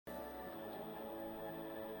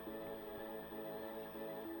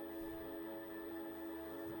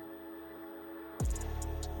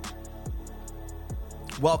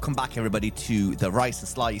Welcome back, everybody, to the Rice and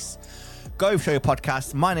Slice Golf Show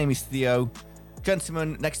podcast. My name is Theo.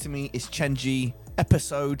 Gentleman next to me is Chenji.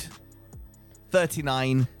 Episode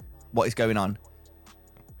 39. What is going on?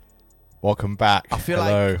 Welcome back. I feel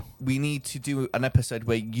like we need to do an episode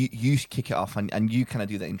where you kick it off and you kind of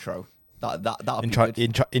do the intro. That'll be good.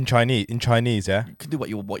 In Chinese, yeah? You can do what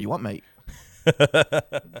you want, mate.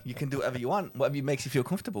 You can do whatever you want, whatever makes you feel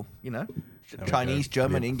comfortable, you know. Chinese,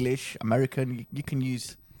 German, English, American, you can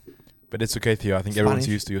use. But it's okay, Theo. I think Spanish. Everyone's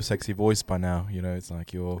used to your sexy voice by now. You know, it's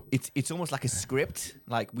like It's almost like a script.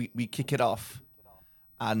 Like we kick it off,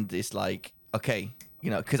 and it's like, okay,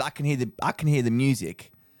 you know, because I can hear the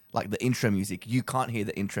music, like the intro music. You can't hear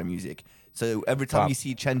the intro music. So every time you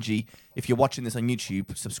see Chenji, if you're watching this on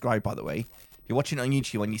YouTube, subscribe, by the way. If you're watching it on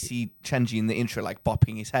YouTube and you see Chenji in the intro, like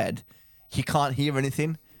bopping his head, he can't hear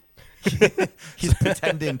anything. He's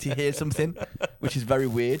pretending to hear something, which is very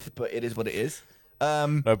weird, but it is what it is.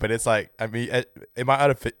 No, but it's like, I mean,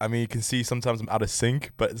 you can see sometimes I'm out of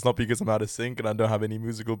sync, but it's not because I'm out of sync and I don't have any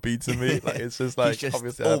musical beats in me. Like it's just like he's just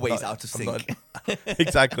obviously always out of sync.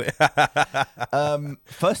 Exactly.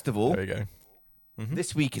 First of all, there you go. Mm-hmm.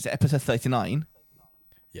 This week is episode 39.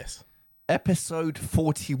 Yes. Episode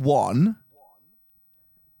 41.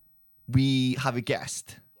 We have a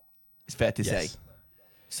guest. It's fair to say.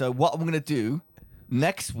 So what I'm going to do,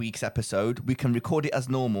 next week's episode, we can record it as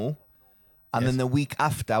normal. And then the week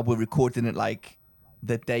after, we're recording it like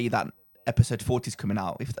the day that episode 40 is coming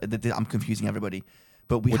out. I'm confusing everybody.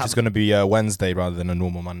 But which is going to be Wednesday rather than a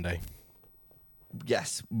normal Monday.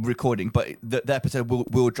 Yes, recording. But the episode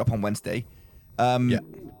will drop on Wednesday. I'm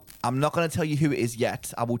not going to tell you who it is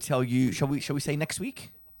yet. I will tell you. Shall we say next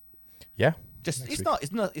week? Yeah. Just it's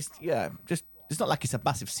not like it's a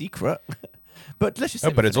massive secret. But let's just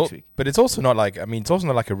say next week. But it's also not like a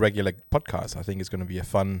regular podcast. I think it's going to be a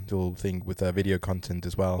fun little thing with video content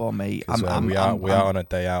as well. Oh mate, we are on a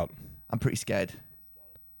day out. I'm pretty scared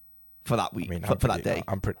for that week. For that day.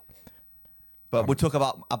 But we'll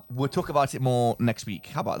talk about it more next week.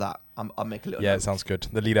 How about that? I'll make a little. Yeah, note. It sounds good.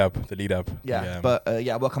 The lead up. Yeah, but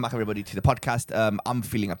welcome back everybody to the podcast. I'm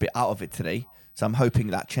feeling a bit out of it today, so I'm hoping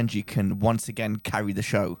that Chenji can once again carry the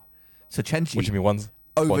show. So Chenji, what do you mean once?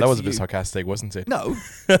 Well, that was a bit sarcastic, wasn't it? No.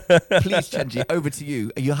 Please, Chenji, over to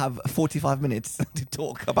you. You have 45 minutes to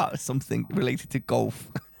talk about something related to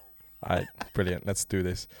golf. All right, brilliant. Let's do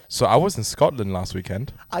this. So I was in Scotland last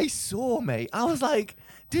weekend. I saw, mate. I was like,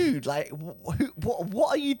 dude, like, what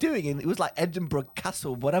are you doing? And it was like Edinburgh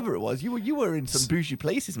Castle, whatever it was. You were in some bougie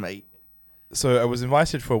places, mate. So I was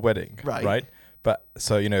invited for a wedding, right? But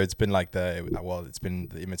so it's been like the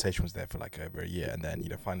invitation was there for like over a year, and then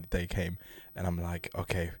finally the day came, and I'm like,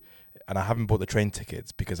 okay, and I haven't bought the train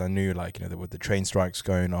tickets because I knew there were the train strikes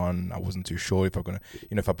going on. I wasn't too sure if I'm gonna,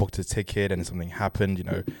 if I booked a ticket and something happened,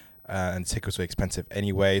 and tickets were expensive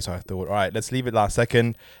anyway. So I thought, all right, let's leave it last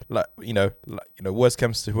second. Worst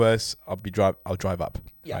comes to worst, I'll drive up.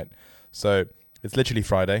 Yeah. Right. So it's literally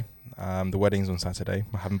Friday. The wedding's on Saturday.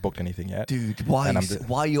 I haven't booked anything yet. Dude, why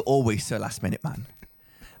are you always so last minute, man?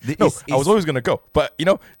 I was always going to go. But,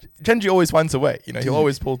 Chenji always finds a way. He'll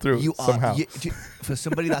always pull through somehow. For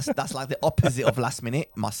somebody that's like the opposite of last minute,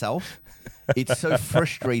 myself, it's so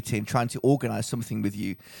frustrating trying to organize something with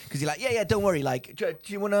you. Because you're like, yeah, don't worry. Like, do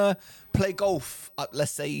you want to play golf,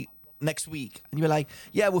 let's say, next week? And you're like,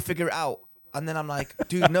 yeah, we'll figure it out. And then I'm like,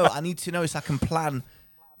 dude, no, I need to know so I can plan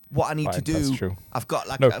what I need to do. That's true. I've got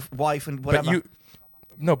a wife and whatever.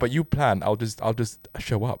 But you plan. I'll just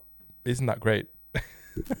show up. Isn't that great?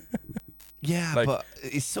 Yeah, but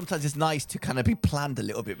sometimes it's nice to kind of be planned a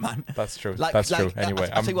little bit, man. That's true. That's true. Anyway,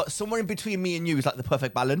 I'll tell you what, somewhere in between me and you is like the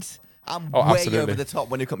perfect balance. I'm way absolutely over the top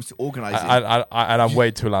when it comes to organising. And I'm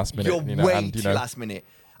way too last minute. You're way too last minute.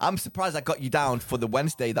 I'm surprised I got you down for the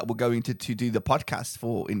Wednesday that we're going to do the podcast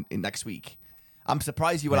for in next week. I'm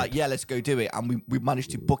surprised you were like, yeah, let's go do it. And we managed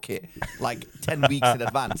to book it like 10 weeks in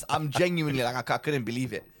advance. I'm genuinely like, I couldn't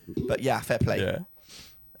believe it. But yeah, fair play. Yeah.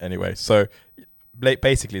 Anyway, so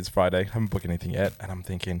basically it's Friday. I haven't booked anything yet. And I'm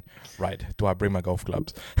thinking, right, do I bring my golf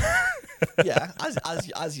clubs? Yeah,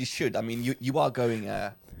 as you should. I mean, you are going...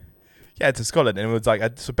 to Scotland. And it was like,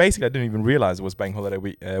 so basically I didn't even realize it was bank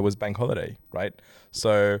holiday. It was bank holiday, right?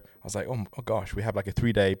 So I was like, oh gosh, we have like a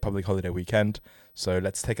 3-day public holiday weekend. So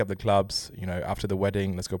let's take up the clubs, after the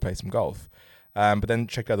wedding, let's go play some golf. But then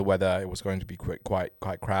checked out the weather. It was going to be quite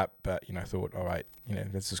crap. But, I thought, all right,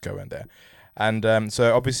 let's just go in there. And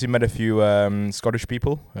so obviously met a few Scottish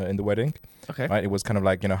people in the wedding. Okay. Right. It was kind of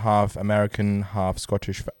like, half American, half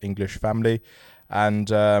Scottish, English family.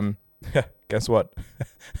 And guess what?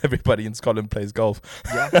 Everybody in Scotland plays golf.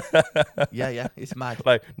 Yeah. It's mad.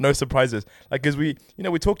 Like, no surprises. Like, because we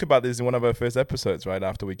talked about this in one of our first episodes, right?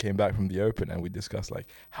 After we came back from the Open, and we discussed, like,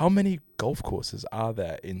 how many golf courses are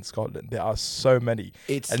there in Scotland? There are so many.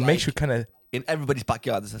 It's and like makes you kind of... in everybody's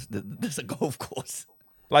backyard, there's a golf course.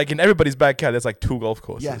 Like, in everybody's backyard, there's, like, 2 golf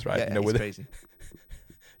courses, right? Yeah, it's crazy.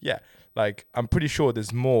 Yeah. Like, I'm pretty sure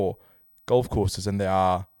there's more golf courses than there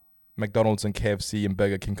are McDonald's and KFC and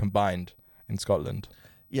Burger King combined in Scotland.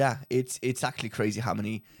 Yeah, it's actually crazy how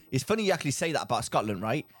many. It's funny you actually say that about Scotland,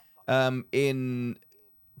 right? In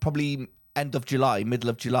probably end of July, middle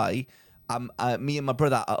of July, me and my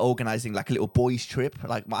brother are organising like a little boys trip.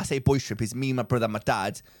 Like when I say boys trip, is me, my brother, my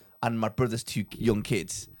dad, and my brother's 2 young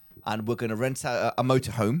kids, and we're gonna rent out a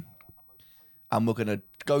motorhome, and we're gonna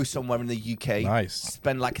go somewhere in the UK. Nice.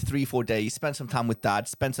 Spend like 3-4 days. Spend some time with dad.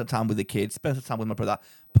 Spend some time with the kids. Spend some time with my brother.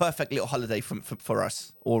 Perfect little holiday for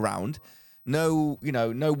us all round. No,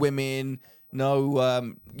 no women.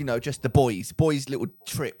 No, just the boys. Boys' little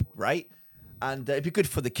trip, right? And it'd be good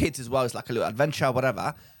for the kids as well. It's like a little adventure,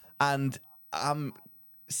 whatever. And I'm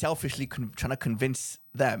selfishly trying to convince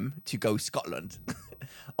them to go Scotland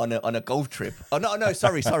on a golf trip. Oh no,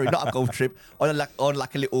 sorry, not a golf trip. On a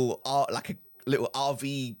little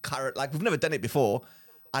RV car. Like we've never done it before,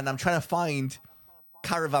 and I'm trying to find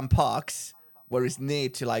caravan parks where it's near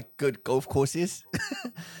to like good golf courses.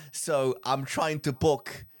 So I'm trying to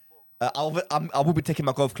book. I will be taking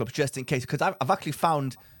my golf clubs just in case, because I've actually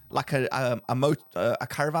found like a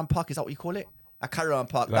caravan park. Is that what you call it? A caravan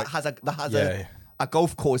park like, that has a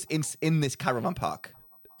golf course in this caravan park.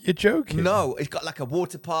 You're joking? No, it's got like a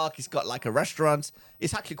water park. It's got like a restaurant.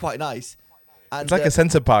 It's actually quite nice. And, it's like a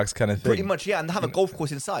Centre Parks kind of thing. Pretty much, yeah. And they have a golf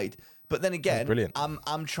course inside. But then again, brilliant.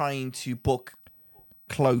 I'm trying to book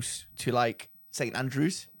close to like St.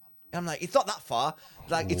 Andrews. And I'm like, it's not that far.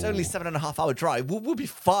 Like it's only 7.5 hour drive. We'll be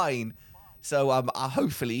fine. So I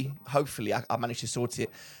hopefully I manage to sort it.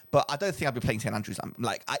 But I don't think I'll be playing St. Andrews. I'm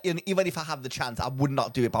like, even if I have the chance, I would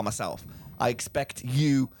not do it by myself. I expect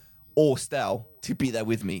you or Stel to be there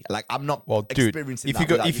with me. Like I'm not experiencing if that you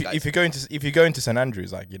go without you guys. if you're going to St.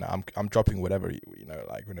 Andrews, like I'm dropping whatever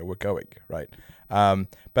we're going, right?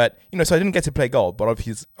 But so I didn't get to play golf, but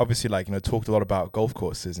obviously like talked a lot about golf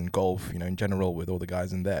courses and golf in general with all the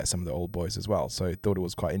guys in there, some of the old boys as well. So I thought it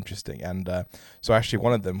was quite interesting, and so actually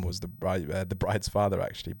one of them was the bride's father,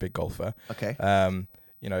 actually big golfer. Okay.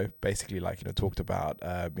 Basically like, talked about,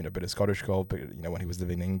 a bit of Scottish golf, but, when he was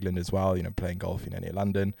living in England as well, playing golf, near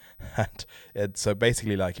London. And so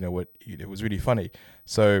basically like, it was really funny.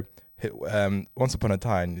 So, once upon a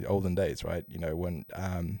time, in the olden days, right, when,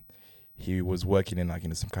 he was working in like,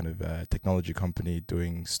 some kind of, technology company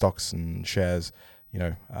doing stocks and shares,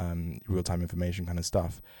 real-time information kind of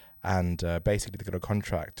stuff. And, basically they got a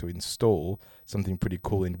contract to install something pretty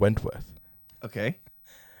cool in Wentworth. Okay.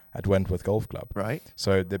 At Wentworth Golf Club. Right.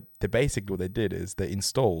 So they basically what they did is they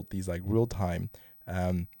installed these like real time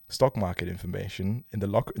stock market information in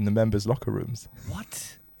the members' locker rooms.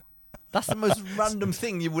 What? That's the most random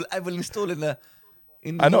thing you will ever install in the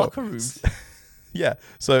locker rooms. Yeah.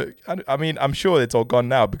 So I mean, I'm sure it's all gone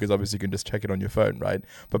now because obviously you can just check it on your phone, right?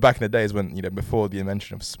 But back in the days when before the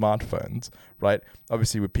invention of smartphones, right?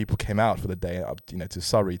 Obviously, when people came out for the day up, to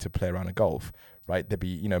Surrey to play around a golf. Right, they'd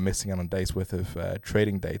be missing out on days worth of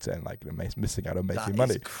trading data and like missing out on making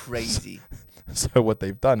money. That is crazy. So what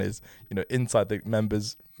they've done is inside the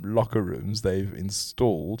members' locker rooms they've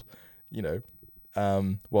installed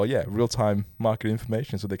real time market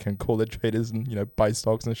information so they can call their traders and buy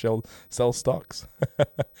stocks and sell stocks.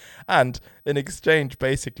 And in exchange,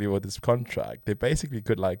 basically, with this contract, they basically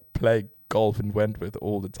could like play golf in Wentworth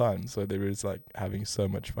all the time. So they were like having so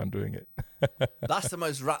much fun doing it. That's the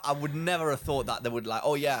most. I would never have thought that they would like.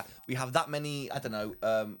 Oh yeah, we have that many. I don't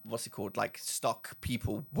know. What's it called? Like stock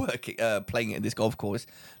people working, playing it in this golf course.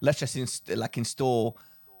 Let's just install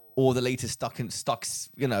all the latest stocks.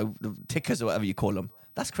 The tickers or whatever you call them.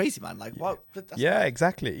 That's crazy, man. Like, wow. Yeah,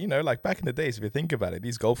 exactly. Like back in the days, if you think about it,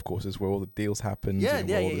 these golf courses where all the deals happened. Yeah,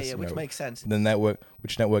 which makes sense. The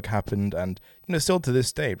network happened, and still to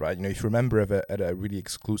this day, right? If you remember at a really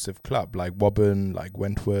exclusive club like Woburn, like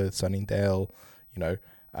Wentworth, Sunningdale,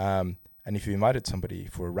 and if you invited somebody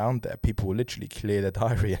for a round there, people will literally clear their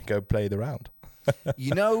diary and go play the round.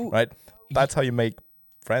 Right? That's how you make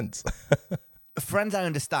friends. Friends, I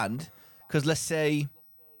understand, because let's say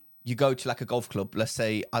you go to like a golf club, let's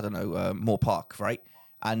say, I don't know, Moore Park, right?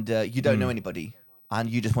 And you don't know anybody and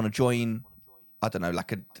you just want to join, I don't know,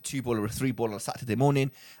 like a 2-ball or a 3-ball on a Saturday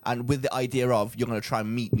morning. And with the idea of you're going to try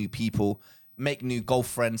and meet new people, make new golf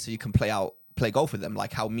friends so you can play golf with them.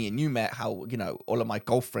 Like how me and you met, how, all of my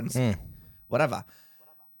golf friends whatever.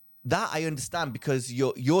 That I understand because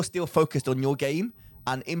you're still focused on your game,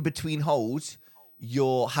 and in between holes,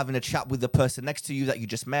 you're having a chat with the person next to you that you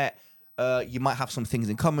just met. You might have some things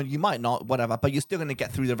in common, you might not, whatever, but you're still going to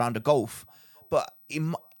get through the round of golf. But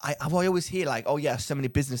I always hear like, oh yeah, so many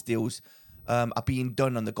business deals are being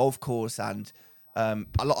done on the golf course, and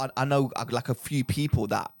I know like a few people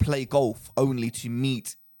that play golf only to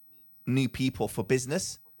meet new people for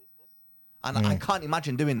business, and I can't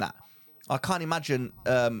imagine doing that. I can't imagine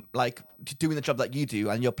like doing the job that you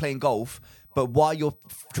do, and you're playing golf, but while you're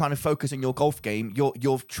trying to focus on your golf game,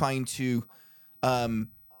 you're trying to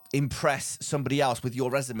impress somebody else with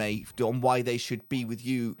your resume on why they should be with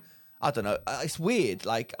you. I don't know. It's weird.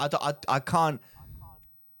 Like I can't.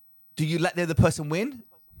 Do you let the other person win?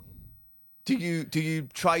 Do you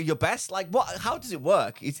try your best? Like what? How does it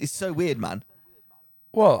work? It's so weird, man.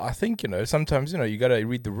 Well, I think, sometimes, you got to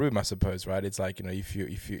read the room, I suppose, right? It's like, if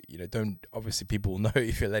you don't, obviously people will know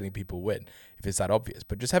if you're letting people win, if it's that obvious,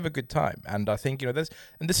 but just have a good time. And I think,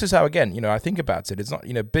 this is how, again, I think about it. It's not,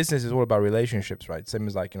 business is all about relationships, right? Same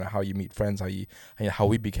as like, how you meet friends, how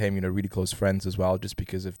we became, really close friends as well, just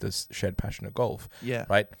because of this shared passion of golf. Yeah.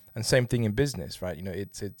 Right. And same thing in business, right?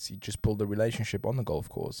 It's you just build a relationship on the golf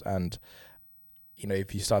course, and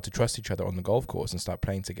if you start to trust each other on the golf course and start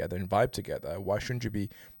playing together and vibe together, why shouldn't you be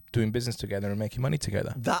doing business together and making money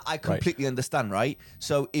together? That I completely understand, right?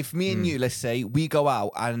 So if me and you, let's say, we go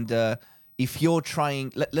out and if you're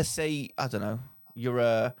trying, let's say, I don't know, you're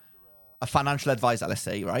a financial advisor, let's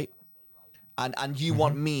say, right? And you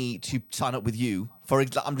want me to sign up with you for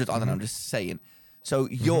example, I'm just saying. So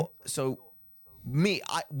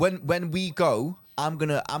when we go, I'm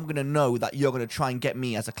gonna know that you're gonna try and get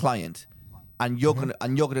me as a client. And you're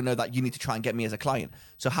gonna know that you need to try and get me as a client.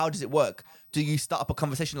 So how does it work? Do you start up a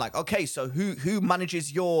conversation like, okay, so who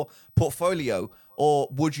manages your portfolio, or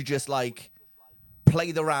would you just like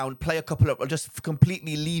play the round, play a couple of, or just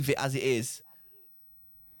completely leave it as it is?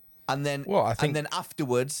 And then, and then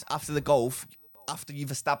afterwards, after the golf, after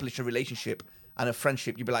you've established a relationship and a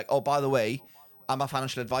friendship, you'd be like, oh, by the way, I'm a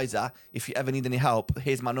financial advisor. If you ever need any help,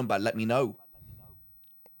 here's my number. Let me know.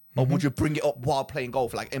 Or would you bring it up while playing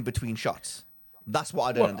golf, like in between shots? That's what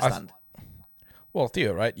I don't understand. Well,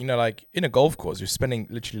 Theo, right? Like in a golf course, you're spending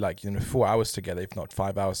literally like 4 hours together, if not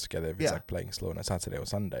 5 hours together, if it's like playing slow on a Saturday or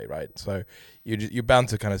Sunday, right? So you're bound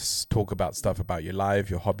to kind of talk about stuff about your life,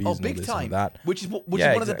 your hobbies, and all this and that. Which is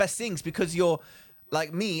one of the best things, because you're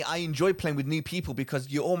like me. I enjoy playing with new people because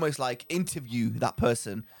you almost like interview that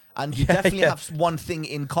person, and you definitely have one thing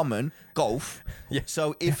in common: golf. Yeah.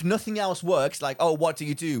 So if nothing else works, like, oh, what do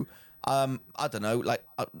you do? I don't know, like.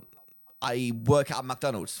 I work at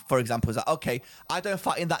McDonald's, for example. Is that okay? I don't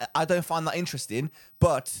find that interesting,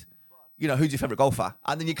 but who's your favorite golfer?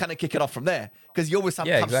 And then you kind of kick it off from there, because you always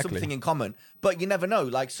have something in common. But you never know.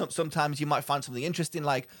 Like sometimes you might find something interesting.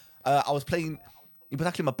 Like I was playing. It was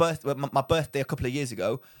actually my birthday a couple of years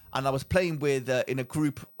ago, and I was playing with in a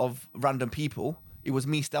group of random people. It was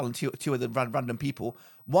me, Stel, and two other random people.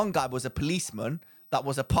 One guy was a policeman that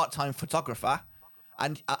was a part-time photographer.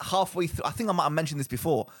 And halfway through, I think I might have mentioned this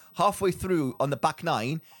before, halfway through on the back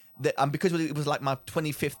nine, and because it was like my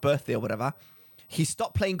 25th birthday or whatever, he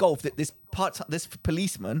stopped playing golf. This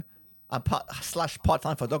policeman and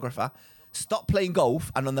part-time photographer stopped playing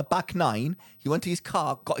golf, and on the back nine, he went to his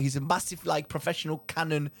car, got his massive like professional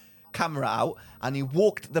Canon camera out, and he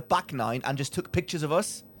walked the back nine and just took pictures of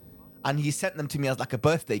us, and he sent them to me as like a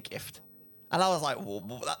birthday gift. And I was like, well,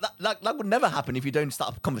 that would never happen if you don't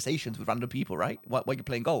start up conversations with random people, right? While you're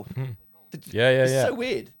playing golf. Yeah. It's so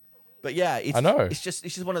weird. But yeah, I know. It's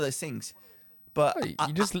just one of those things. But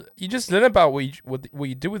you just learn about what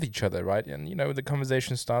you do with each other, right? And the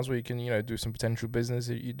conversation starts where you can do some potential business.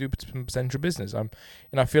 You do some potential business.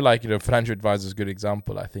 I feel like financial advisor is a good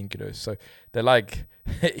example. I think so they're like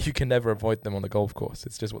you can never avoid them on the golf course.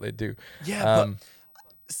 It's just what they do. Yeah,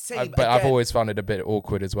 but I've always found it a bit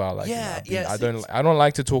awkward as well. Like, I don't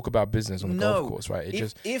like to talk about business on the golf course, right?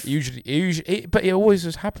 It usually, but it always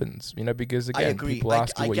just happens, because again, people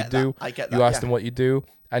ask you what you do, you ask them what you do,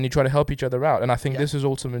 and you try to help each other out. And I think this is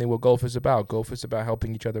ultimately what golf is about. Golf is about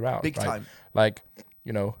helping each other out, big time. Like,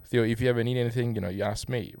 Theo, if you ever need anything, you ask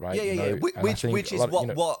me, right? Yeah. Which is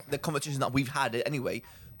what the conversation that we've had anyway.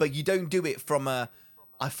 But you don't do it from a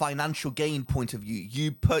financial gain point of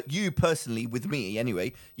view. You personally, with me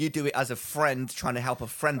anyway, you do it as a friend trying to help a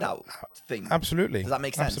friend out thing. Absolutely. Does that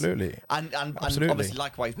make sense? Absolutely. And obviously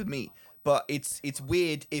likewise with me. But it's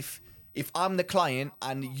weird if I'm the client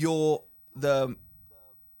and you're the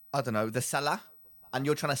seller, and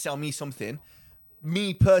you're trying to sell me something.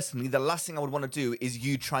 Me personally, the last thing I would want to do is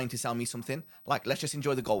you trying to sell me something. Like, let's just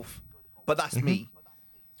enjoy the golf. But that's me.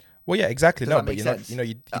 Well, yeah, exactly. Does No, that but make you're not. sense? You know,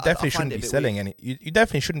 you I definitely find shouldn't it a be bit selling weird. any. You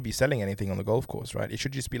definitely shouldn't be selling anything on the golf course, right? It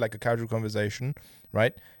should just be like a casual conversation,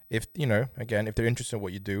 right? If again, if they're interested in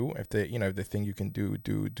what you do, if they, they think you can do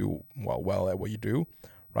well at what you do,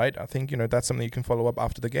 right? I think that's something you can follow up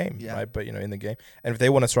after the game, right? But in the game, and if they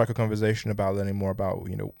want to strike a conversation about learning more about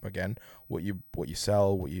again what you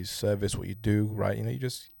sell, what you service, what you do, right? You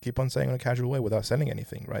just keep on saying in a casual way without selling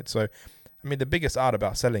anything, right? So. I mean, the biggest art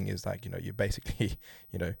about selling is like, you're basically,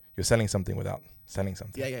 you're selling something without selling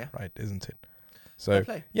something. Yeah. Right, isn't it? So,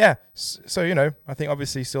 yeah. So, I think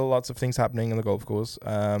obviously still lots of things happening on the golf course,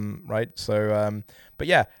 right? So, but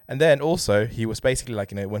yeah. And then also he was basically like,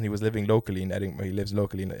 when he was living locally in Edinburgh, he lives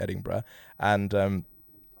locally in Edinburgh. And,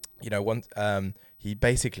 once, he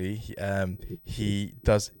basically, he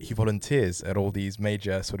volunteers at all these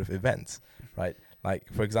major sort of events, right?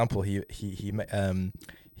 Like, for example, he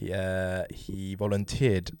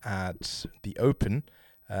volunteered at the Open,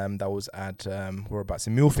 that was at whereabouts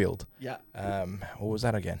in Millfield. Yeah. What was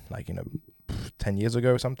that again? Like 10 years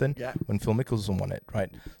ago or something. Yeah. When Phil Mickelson won it, right?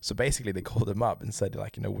 So basically, they called him up and said,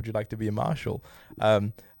 like, would you like to be a marshal?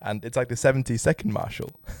 And it's like the 70-second marshal.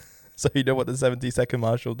 So you know what the 70-second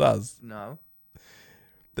marshal does? No.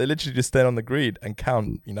 They literally just stand on the green and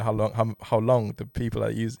count, how long the people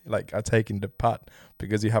are taking the putt,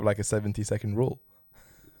 because you have like a 70-second rule.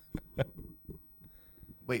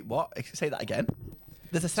 Wait, what? Say that again.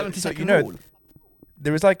 There's a 70-second rule.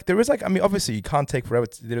 There is like. I mean, obviously, you can't take forever.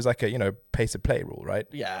 There's like a pace of play rule, right?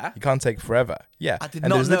 Yeah. You can't take forever. Yeah. I did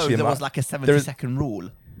not know there was like a 70-second rule.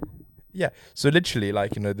 Yeah. So literally,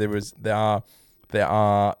 like there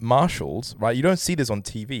are marshals, right? You don't see this on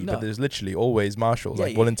TV, but there's literally always marshals,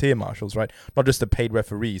 volunteer marshals, right? Not just the paid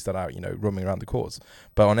referees that are, roaming around the course,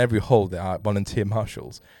 but on every hole there are volunteer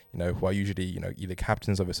marshals, who are usually, either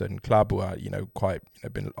captains of a certain club, who are, quite,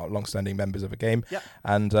 been long-standing members of a game. Yeah.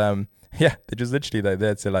 And, they're just literally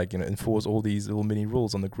there to like, enforce all these little mini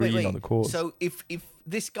rules on the green, on the course. So if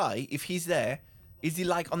this guy, if he's there, is he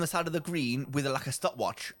like on the side of the green with like a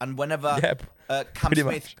stopwatch? And whenever Cam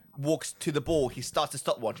Smith walks to the ball, he starts the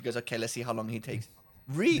stopwatch. He goes, okay, let's see how long he takes.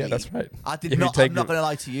 Really? Yeah, that's right. I'm not going to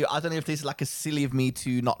lie to you. I don't know if this is like a silly of me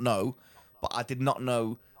to not know, but I did not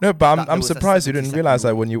know. No, but I'm surprised you didn't realize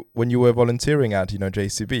that when you were volunteering at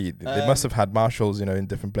JCB, they must have had marshals in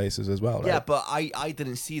different places as well. Right? Yeah, but I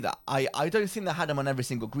didn't see that. I don't think they had them on every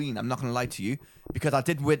single green. I'm not going to lie to you, because I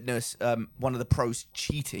did witness one of the pros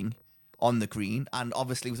cheating on the green, and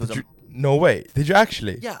obviously no way. Did you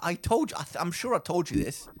actually? Yeah, I told you. I'm sure I told you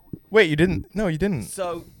this. Wait, you didn't? No, you didn't.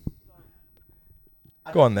 So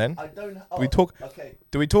go on then. I don't. Do we talk? Okay.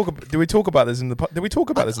 Do we talk about this in the? Did we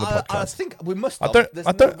talk about this in the podcast? I think we must. I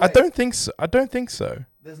don't think so. I don't think so.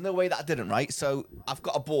 There's no way that I didn't. Right. So I've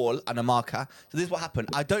got a ball and a marker. So this is what happened.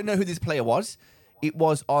 I don't know who this player was. It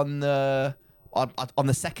was on the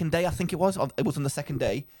second day. I think it was. It was on the second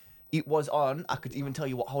day. It was on. I could even tell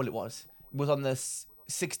you what hole it was. It was on the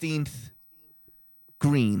 16th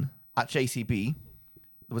green at JCB.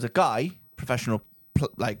 There was a guy, professional,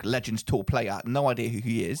 like Legends Tour player. No idea who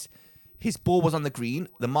he is. His ball was on the green.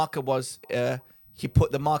 The marker was. He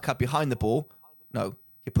put the marker behind the ball. No,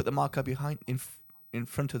 he put the marker in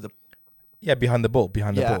front of the. Yeah, behind the ball.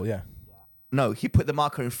 Behind the ball. Yeah. No, he put the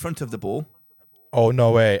marker in front of the ball. Oh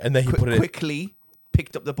no way! And then he put it quickly,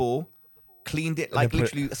 picked up the ball, cleaned it like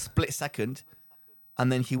literally a split second,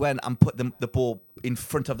 and then he went and put the ball in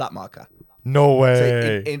front of that marker. No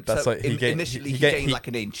way! Initially he gained like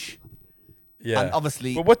an inch. Yeah, and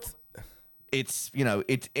obviously, but what? It's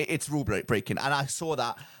it's rule breaking, and I saw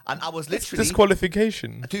that, and I was literally it's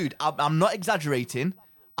disqualification, dude. I'm not exaggerating.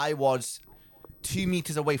 I was 2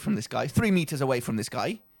 meters away from this guy, 3 meters away from this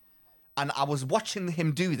guy, and I was watching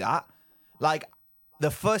him do that. Like,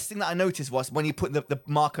 the first thing that I noticed was when he put the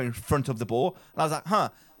marker in front of the ball, and I was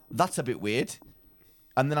like, that's a bit weird.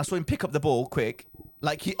 And then I saw him pick up the ball quick.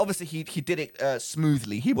 Like, he did it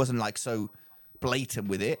smoothly. He wasn't like so blatant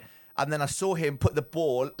with it. And then I saw him put the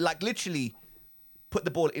ball, like literally put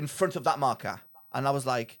the ball in front of that marker. And I was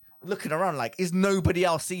like, looking around, like, is nobody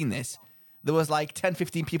else seeing this? There was like 10,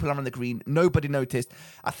 15 people around the green. Nobody noticed.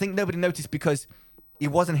 I think nobody noticed because it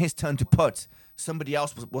wasn't his turn to putt. Somebody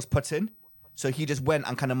else was putting. So he just went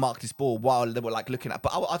and kind of marked his ball while they were like looking at.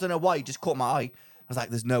 But I don't know why, it just caught my eye. I was like,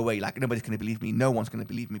 there's no way, like nobody's going to believe me. No one's going to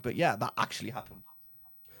believe me. But yeah, that actually happened.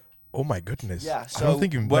 Oh my goodness. Yeah. So I don't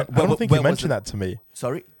think you mentioned that to me.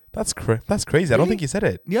 Sorry? That's crazy. Really? I don't think you said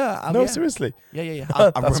it. Yeah. No, seriously. Yeah.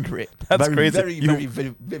 I remember it. That's very, crazy. Very,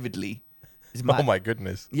 very vividly. It's mad. Oh my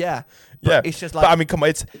goodness. Yeah. Yeah. It's just like. But I mean, come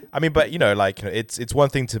on. But you know, like it's one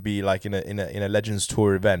thing to be like in a Legends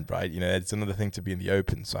Tour event, right? You know, it's another thing to be in the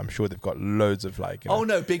Open. So I'm sure they've got loads of like. Oh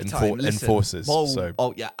no, big time. Listen, enforcers.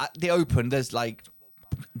 Oh yeah, at the Open, there's like,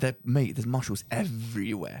 there's marshals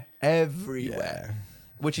everywhere. Yeah.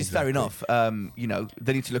 Which is fair enough. You know,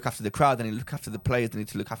 they need to look after the crowd. They need to look after the players. They need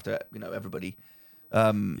to look after everybody.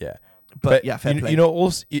 Yeah. But yeah, fair play. You know,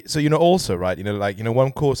 also, right? You know, like, you know,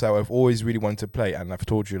 one course I've always really wanted to play, and I've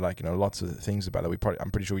told you, like, you know, lots of things about it.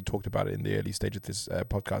 I'm pretty sure we talked about it in the early stage of this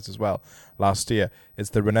podcast as well last year. It's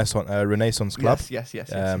the Renaissance Club. Yes.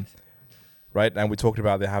 Right, and we talked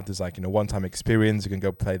about they have this, like, you know, one-time experience. You can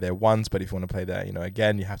go play there once, but if you want to play there, you know,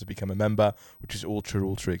 again, you have to become a member, which is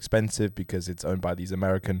ultra expensive because it's owned by these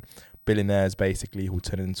American billionaires, basically, who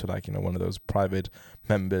turn it into, like, you know, one of those private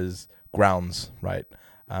members' grounds, right?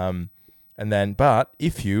 But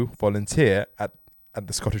if you volunteer at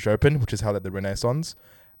the Scottish Open, which is held at the Renaissance,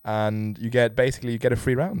 and you get a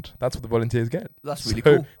free round. That's what the volunteers get. That's really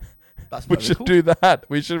cool. That's we should do that.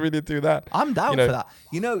 We should really do that. I'm down for that.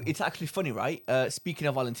 You know, it's actually funny, right? Speaking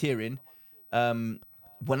of volunteering, when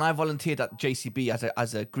I volunteered at JCB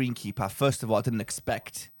as a greenkeeper, first of all, I didn't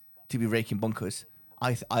expect to be raking bunkers.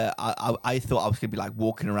 I thought I was going to be like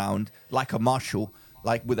walking around like a marshal,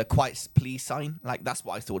 like with a quiet please sign. Like that's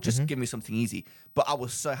what I thought. Just give me something easy. But I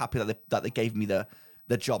was so happy that they gave me the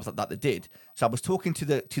jobs that they did. So I was talking to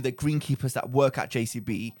the greenkeepers that work at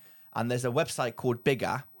JCB, and there's a website called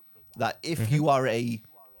Bigger that if you are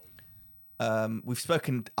we've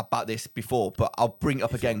spoken about this before, but I'll bring it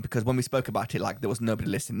up again because when we spoke about it, like there was nobody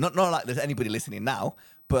listening. Not like there's anybody listening now,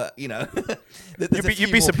 but you know,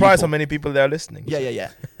 you'd be surprised how many people there are listening.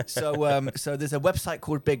 Yeah. So there's a website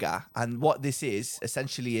called Bigger, and what this is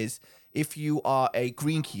essentially is if you are a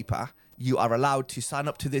greenkeeper, you are allowed to sign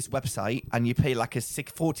up to this website, and you pay like a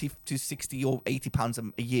 40 to 60 or 80 pounds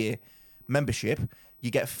a year membership. You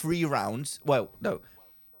get free rounds. Well, no.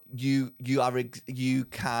 You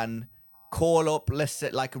can call up, let's say,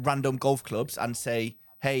 like random golf clubs and say,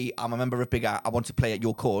 hey, I'm a member of Bigger, I want to play at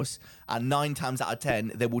your course. And 9 times out of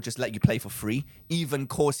 10, they will just let you play for free. Even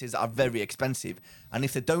courses are very expensive. And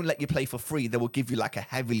if they don't let you play for free, they will give you like a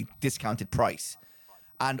heavily discounted price.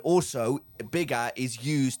 And also, Bigger is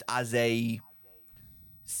used as a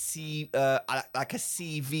CV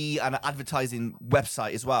and an advertising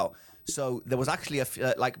website as well. So there was actually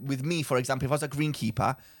like with me, for example, if I was a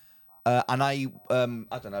greenkeeper, and I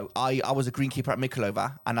don't know, I was a greenkeeper at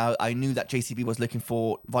Mikulova, and I knew that JCB was looking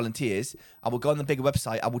for volunteers. I would go on the Bigger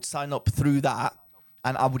website, I would sign up through that,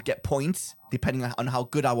 and I would get points depending on how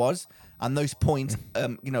good I was, and those points,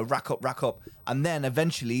 rack up, and then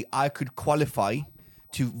eventually I could qualify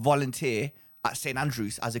to volunteer at St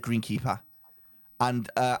Andrews as a greenkeeper. And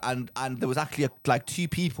there was actually like 2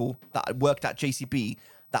 people that worked at JCB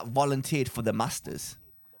that volunteered for the Masters,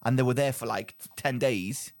 and they were there for like 10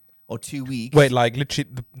 days or 2 weeks. Wait, like literally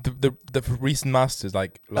the recent Masters,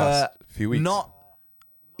 like last few weeks?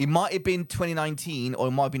 It might have been 2019 or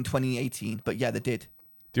it might have been 2018, but yeah, they did.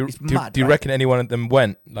 Do you reckon anyone of them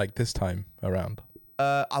went like this time around?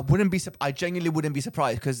 I genuinely wouldn't be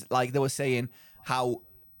surprised because like they were saying how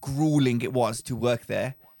grueling it was to work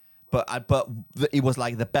there. But it was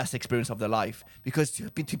like the best experience of their life because to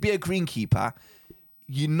be a greenkeeper,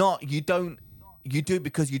 you do it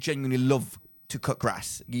because you genuinely love to cut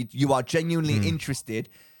grass. You are genuinely interested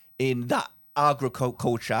in that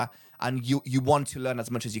agriculture, and you want to learn as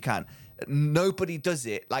much as you can. Nobody does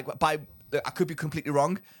it I could be completely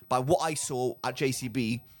wrong. By what I saw at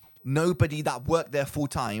JCB, nobody that worked there full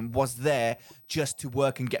time was there just to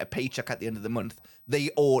work and get a paycheck at the end of the month. They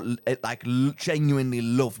all genuinely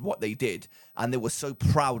loved what they did, and they were so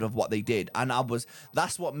proud of what they did. And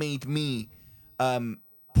that's what made me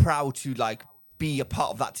proud to like be a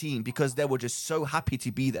part of that team because they were just so happy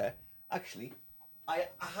to be there. Actually, I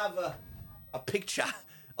have a picture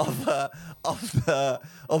of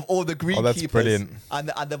all the greenkeepers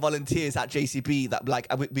and the volunteers at JCB that like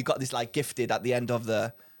we got this like gifted at the end of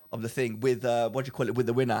the thing with what do you call it, with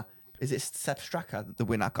the winner. Is it Sepp Straka, the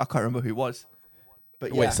winner? I can't remember who it was.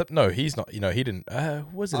 But yeah. Wait, no, he's not. You know, he didn't. Who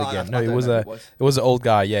was it again? No, it was an old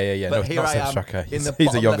guy. Yeah. But no, here not I am Sepp Straka. in the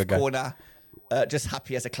he's a younger left guy. corner, just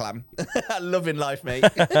happy as a clam, loving life, mate.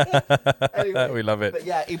 Anyway, we love it. But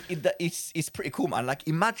yeah, it's pretty cool, man. Like,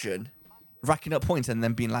 imagine racking up points and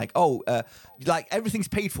then being like, like everything's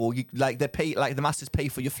paid for. You like they pay, like the Masters pay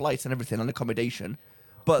for your flights and everything and accommodation.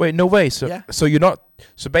 But wait, no way. So yeah. so you're not.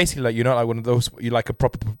 So basically, like you're not like one of those. You're like a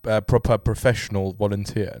proper professional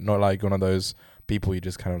volunteer, not like one of those people you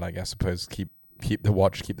just kind of like, I suppose, keep keep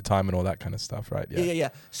the time and all that kind of stuff, right? Yeah.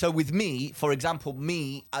 So with me, for example,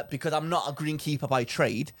 because I'm not a greenkeeper by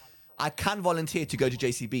trade, I can volunteer to go to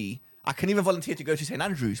JCB. I can even volunteer to go to St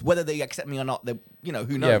Andrews, whether they accept me or not. Who knows?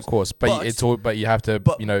 Yeah, of course. But you have to,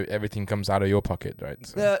 everything comes out of your pocket, right?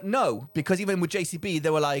 So. No, because even with JCB, they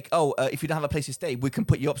were like, if you don't have a place to stay, we can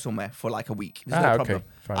put you up somewhere for like a week. There's no problem.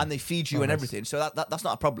 Fine. And they feed you and everything. So that's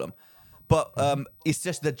not a problem. But it's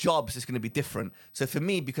just the jobs is going to be different. So for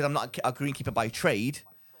me, because I'm not a greenkeeper by trade,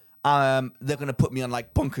 they're going to put me on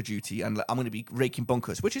like bunker duty, and I'm going to be raking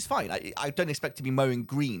bunkers, which is fine. I don't expect to be mowing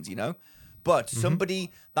greens, But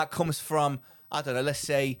somebody that comes from, I don't know, let's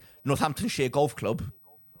say Northamptonshire Golf Club,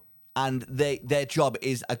 and their job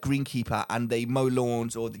is a greenkeeper and they mow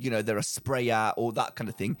lawns, or they're a sprayer or that kind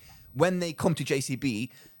of thing. When they come to JCB,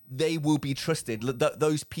 they will be trusted.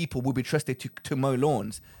 Those people will be trusted to mow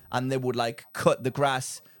lawns, and they would like cut the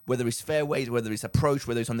grass, whether it's fairways, whether it's approach,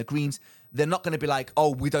 whether it's on the greens. They're not going to be like, oh,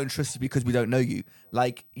 we don't trust you because we don't know you.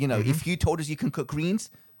 Like, if you told us you can cut greens,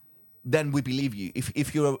 then we believe you.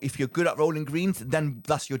 If you're good at rolling greens, then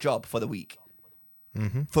that's your job for the week.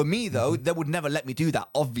 For me, though, they would never let me do that,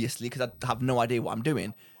 obviously, because I have no idea what I'm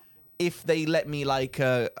doing. If they let me like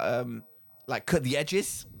cut the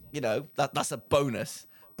edges, that's a bonus.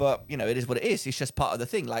 But it is what it is. It's just part of the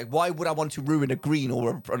thing. Like, why would I want to ruin a green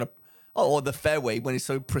or the fairway when it's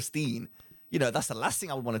so pristine? That's the last thing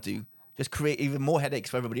I would want to do. Just create even more headaches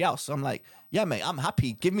for everybody else. So I'm like, yeah, mate, I'm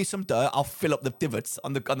happy. Give me some dirt. I'll fill up the divots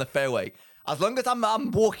on the fairway. As long as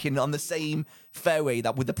I'm walking on the same fairway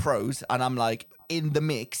that with the pros, and I'm like in the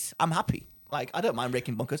mix, I'm happy. Like, I don't mind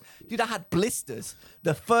raking bunkers. Dude, I had blisters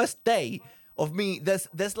the first day of me. There's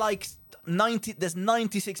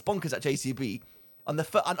 96 bunkers at JCB and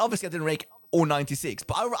obviously I didn't rake all 96,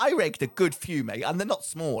 but I raked a good few, mate, and they're not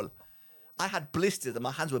small. I had blisters and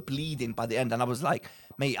my hands were bleeding by the end, and I was like,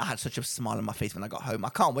 mate, I had such a smile on my face when I got home. I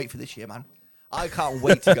can't wait for this year, man. I can't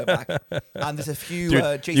wait to go back. And there's a few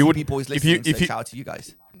JCB boys listening, so shout out to you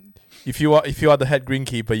guys. If you are the head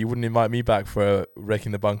greenkeeper, you wouldn't invite me back for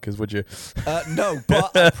raking the bunkers, would you? No,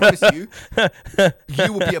 but I promise you,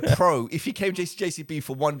 you will be a pro. If you came to JCB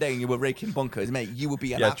for one day and you were raking bunkers, mate, you will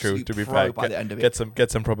be an absolute pro by the end of it. Get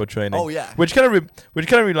some proper training. Oh yeah. Which kind of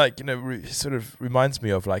like sort of reminds me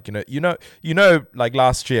of like like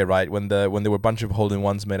last year, right, when there were a bunch of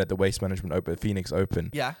hole-in-ones made at the Waste Management Open, Phoenix Open.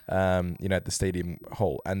 Yeah. At the stadium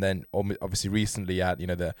hole, and then obviously recently at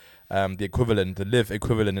the equivalent, the live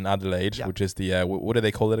equivalent in Adelaide, which is the what do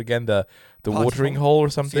they call it again? The watering hole or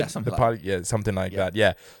something? Yeah, something like that.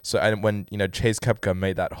 Yeah. So and when Chase Koepka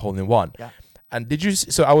made that hole in one. Yeah. And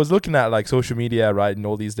so I was looking at like social media, right, and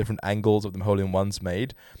all these different angles of the hole in ones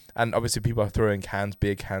made. And obviously people are throwing cans,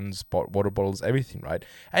 beer cans, water bottles, everything, right?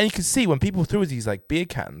 And you can see when people threw these like beer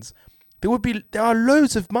cans, there are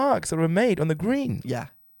loads of marks that were made on the green. Yeah.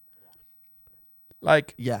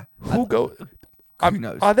 Like, who knows?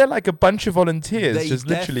 Are there like a bunch of volunteers they just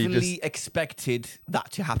literally definitely expected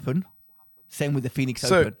that to happen? Same with the Phoenix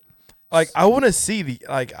Open. Like, I want to see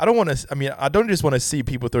I don't just want to see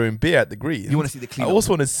people throwing beer at the green. You want to see the clean up. I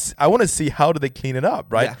also want to see how do they clean it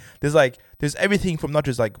up, right? Yeah. There's everything from not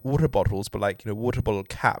just like water bottles, but like, water bottle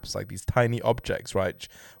caps, like these tiny objects, right?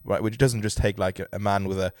 Which doesn't just take like a man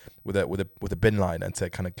with a bin liner to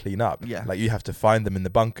kind of clean up. Yeah. Like, you have to find them in the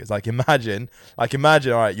bunkers. Like imagine, all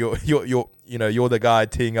right, you're the guy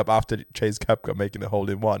teeing up after Chase Koepka making the hole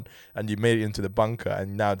in one, and you made it into the bunker,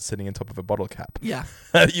 and now it's sitting on top of a bottle cap. Yeah.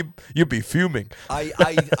 You'd be fuming.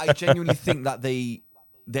 I genuinely think that they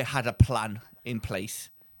had a plan in place.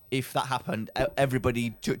 If that happened,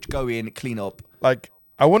 everybody go in, clean up. Like,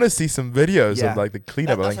 I want to see some videos of like the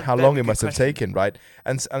cleanup, like how long it must have taken, right?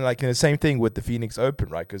 And like the same thing with the Phoenix Open,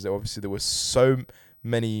 right? Because obviously there were so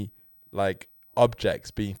many like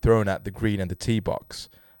objects being thrown at the green and the tee box,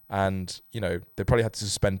 and they probably had to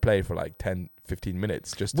suspend play for like 10-15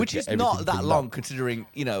 minutes just to which is not that long considering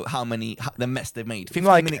the mess they've made.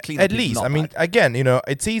 15-minute cleanup at least. I mean, again,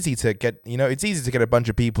 it's easy to get a bunch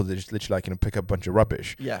of people to just literally like pick up a bunch of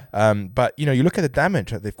rubbish. Yeah. But you look at the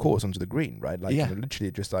damage that they've caused onto the green, right? Like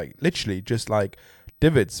literally just like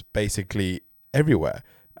divots basically everywhere.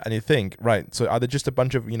 And you think, right, so are there just a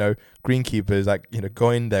bunch of, greenkeepers, like,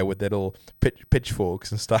 going there with their little pitchforks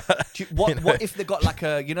and stuff? What if they got like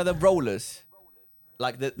the rollers?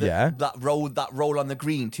 Like that roll on the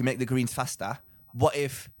green to make the greens faster. What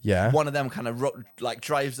if one of them kind of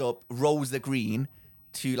drives up, rolls the green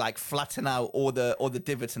to like flatten out all the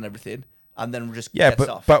divots and everything, and then just gets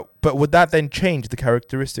off? But would that then change the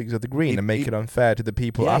characteristics of the green and make it unfair to the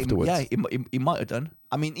people afterwards? It might have done.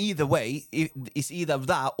 I mean, either way, it's either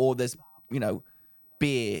that or there's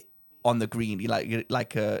beer on the green,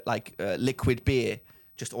 like a liquid beer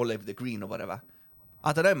just all over the green or whatever?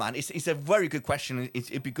 I don't know, man. It's a very good question.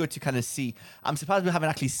 It'd be good to kind of see. I'm surprised we haven't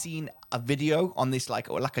actually seen a video on this,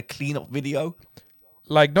 or a cleanup video.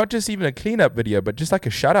 Like, not just even a cleanup video, but just like a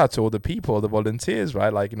shout out to all the people, the volunteers,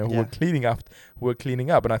 right? Like, who were cleaning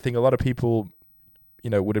up. And I think a lot of people,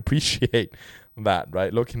 would appreciate that,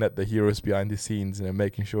 right? Looking at the heroes behind the scenes,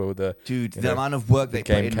 making sure the amount of work they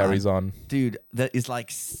game put in, carries on. Dude, that is like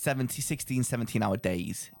 17-hour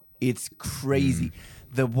days. It's crazy.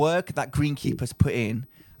 The work that greenkeepers put in.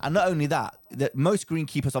 And not only that most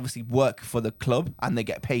greenkeepers obviously work for the club and they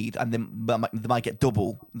get paid, and they might get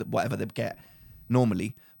double whatever they get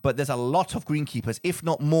normally. But there's a lot of greenkeepers, if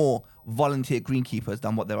not more volunteer greenkeepers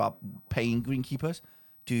than what there are paying greenkeepers.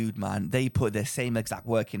 Dude, man, they put their same exact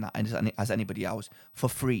work in that as anybody else for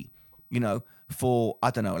free. For,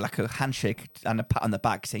 I don't know, like a handshake and a pat on the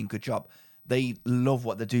back saying good job. They love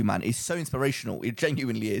what they do, man. It's so inspirational. It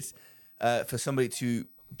genuinely is. For somebody to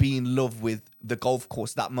be in love with the golf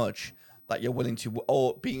course that much that you're willing to,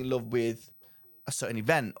 or be in love with a certain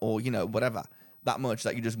event or, whatever, that much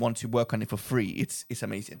that you just want to work on it for free. It's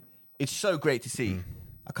amazing. It's so great to see.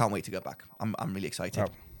 I can't wait to go back. I'm really excited.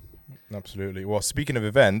 Oh, absolutely. Well, speaking of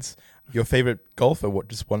events, your favorite golfer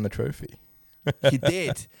just won the trophy. He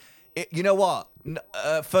did. You know what?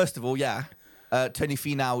 First of all, Tony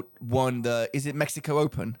Finau won is it Mexico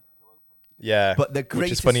Open? Yeah, but the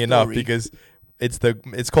which is funny enough because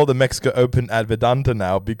it's called the Mexico Open at Vedanta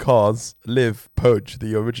now because Liv poached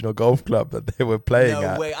the original golf club that they were playing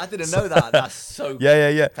at. No way, I didn't know that. That's so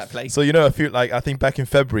yeah. That play. So I think back in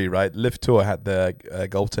February, right, Liv Tour had the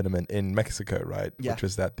golf tournament in Mexico, right, which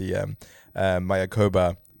was at the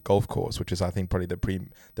Mayakoba golf course, which is I think probably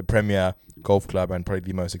the premier golf club and probably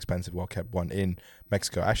the most expensive, well-kept one in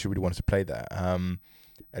Mexico. I actually really wanted to play there,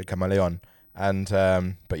 El Camaleon. And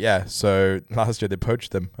so last year they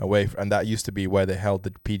poached them away, and that used to be where they held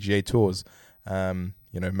the PGA tours,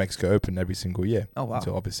 Mexico Open every single year. Oh wow!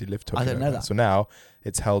 So obviously Liv took I didn't know that. So now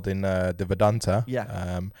it's held in the Vedanta.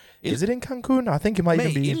 Yeah. Is it in Cancun? I think it might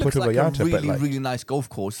even be in Puerto Vallarta. It looks like a really nice golf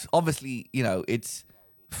course. Obviously, it's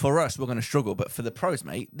for us we're going to struggle, but for the pros,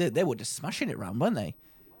 mate, they were just smashing it around, weren't they?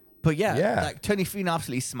 But like Tony Finau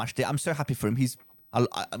absolutely smashed it. I'm so happy for him.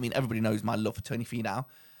 I mean, everybody knows my love for Tony Finau.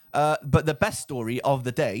 But the best story of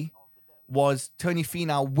the day was Tony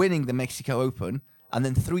Finau winning the Mexico Open and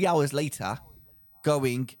then 3 hours later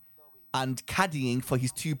going and caddying for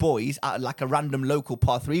his two boys at like a random local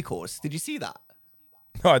par 3 course. Did you see that?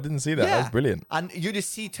 No, I didn't see that. Yeah. That was brilliant. And you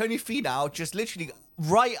just see Tony Finau just literally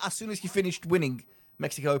right as soon as he finished winning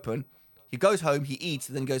Mexico Open, he goes home, he eats,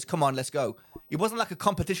 and then goes, come on, let's go. It wasn't like a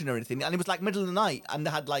competition or anything. And it was like middle of the night and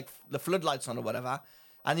they had like the floodlights on or whatever.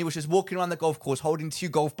 And he was just walking around the golf course holding 2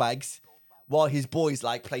 golf bags while his boys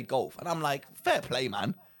played golf. And I'm like, fair play,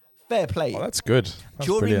 man. Fair play. Oh, that's good.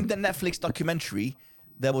 During brilliant. the Netflix documentary,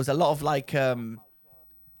 there was a lot of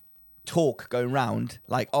talk going around.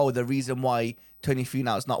 The reason why Tony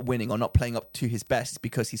Finau is not winning or not playing up to his best is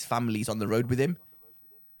because his family's on the road with him.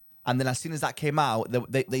 And then as soon as that came out,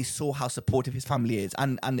 they saw how supportive his family is.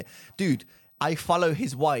 And dude, I follow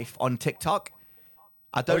his wife on TikTok.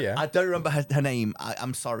 I don't remember her name.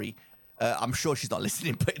 I'm sorry. I'm sure she's not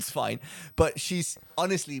listening, but it's fine. But she's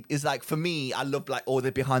honestly is for me. I love all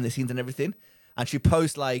the behind the scenes and everything. And she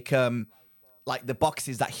posts the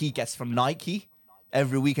boxes that he gets from Nike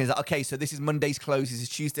every week. And it's okay, so this is Monday's clothes, this is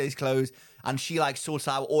Tuesday's clothes, and she sorts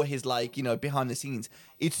out all his behind the scenes.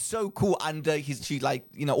 It's so cool, and she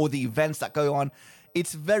all the events that go on.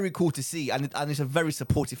 It's very cool to see, and it's a very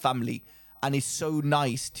supportive family, and it's so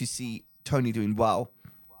nice to see Tony doing well.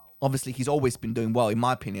 Obviously, he's always been doing well, in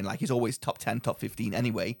my opinion. He's always top 10, top 15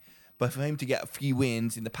 anyway. But for him to get a few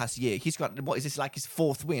wins in the past year, he's got, what is this, his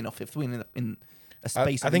 4th win or 5th win in a space of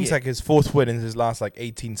a year? I think it's his 4th win in his last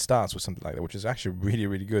 18 starts or something like that, which is actually really,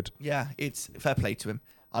 really good. Yeah, it's fair play to him.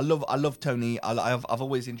 I love Tony. I've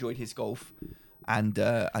always enjoyed his golf. And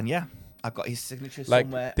yeah, I've got his signature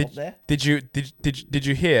somewhere up there. Did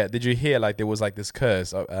you hear there was this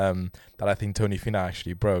curse that I think Tony Finau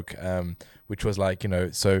actually broke, which was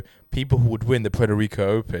so people who would win the Puerto Rico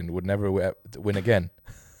Open would never win again.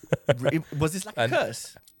 Was this a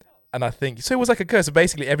curse? And I think so. It was a curse. So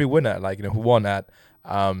basically, every winner who won at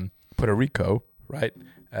Puerto Rico, right,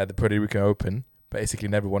 the Puerto Rico Open, basically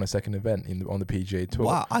never won a second event on the PGA Tour.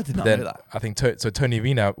 Wow, I did not know that. I think so. Tony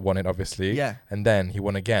Vina won it, obviously. Yeah. And then he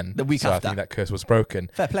won again The week so after. I think that curse was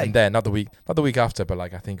broken. Fair play. And then not the week after, but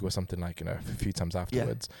like I think it was something like a few times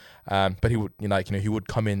afterwards. But he would he would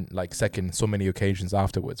come in like second so many occasions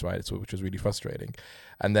afterwards, right? So which was really frustrating.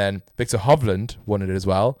 And then Victor Hovland won it as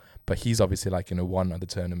well, but he's obviously won other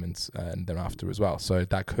tournaments and thereafter as well. So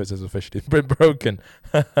that curse has officially been broken.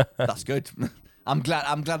 That's good. I'm glad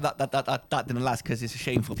that didn't last, because it's a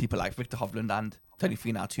shame for people like Victor Hovland and Tony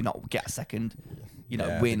Finau to not get a second,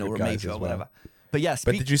 win or a major or whatever. But yeah,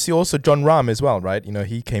 but did you see also John Rahm as well, right?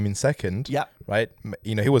 He came in second. Yeah. Right.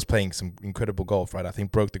 He was playing some incredible golf, right? I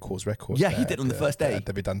think broke the course record. Yeah, he did on the first day at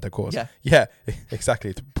the Vedanta course. Yeah. Yeah,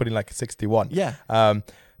 exactly. Putting like a 61. Yeah. But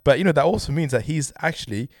that also means that he's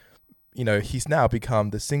actually, he's now become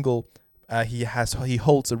the single. He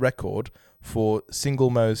holds a record for single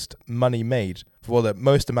most money made, for the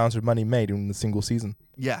most amount of money made in the single season.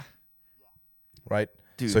 Yeah. Right.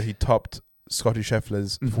 Dude. So he topped Scotty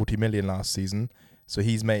Scheffler's 40 million last season. So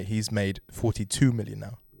he's made 42 million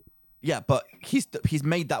now. Yeah, but he's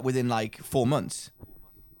made that within like 4 months.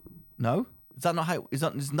 No, is that not how? Is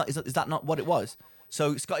that not what it was?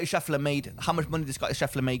 So Scotty Scheffler made, how much money did Scotty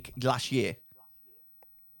Scheffler make last year?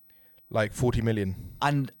 Like 40 million.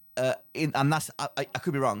 And that's I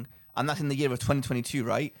could be wrong. And that's in the year of 2022,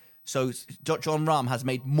 right? So John Rahm has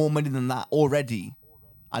made more money than that already,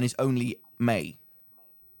 and it's only May.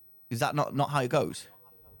 Is that not how it goes?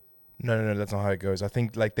 No, that's not how it goes. I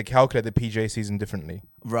think they calculate the PGA season differently.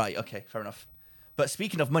 Right, okay, fair enough. But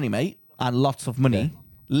speaking of money, mate, and lots of money,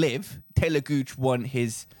 Liv, Taylor Gooch won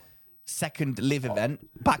his second Liv event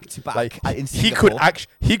back to back in Singapore.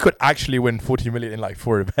 He could actually win 40 million in like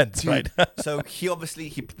 4 events, Dude, right? So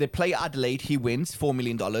they play at Adelaide, he wins $4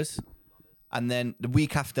 million. And then the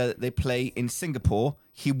week after they play in Singapore,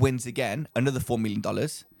 he wins again, another $4 million.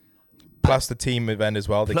 Plus the team event as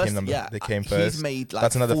well. They came first. He's made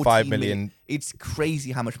that's another 5 million. It's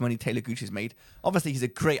crazy how much money Taylor Gooch has made. Obviously, he's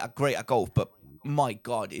great at golf, but my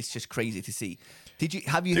God, it's just crazy to see.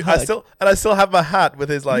 Have you heard? I still have my hat with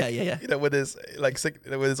his with his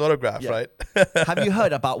with his autograph, right? Have you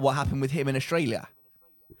heard about what happened with him in Australia?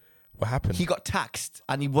 What happened? He got taxed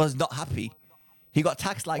and he was not happy. He got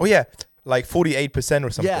taxed like 48%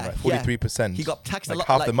 or something, right? 43%. He got taxed a lot.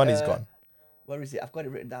 Half the money's gone. Where is it? I've got it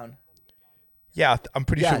written down. Yeah, I'm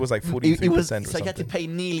pretty sure it was like 43% or something. So he had to pay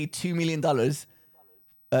nearly $2 million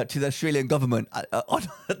to the Australian government on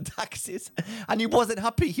taxes, and he wasn't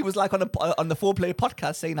happy. He was like on the 4Player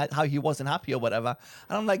podcast saying like how he wasn't happy or whatever.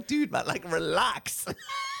 And I'm like, dude, man, like relax.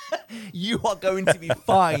 You are going to be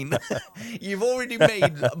fine. You've already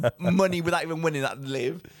made money without even winning that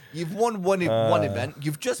Live. You've won one event.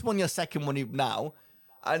 You've just won your second one now,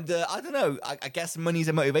 and I don't know. I guess money's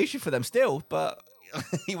a motivation for them still, but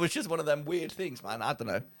it was just one of them weird things, man. I don't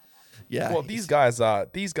know. Yeah. Well, these guys are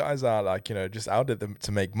like, just out there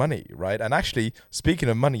to make money, right? And actually, speaking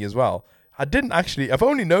of money as well, I've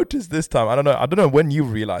only noticed this time. I don't know when you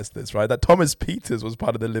realized this, right? That Thomas Pieters was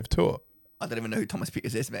part of the Live Tour. I don't even know who Thomas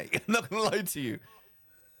Pieters is, mate. I'm not gonna lie to you.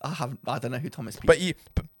 I don't know who Thomas Pieters.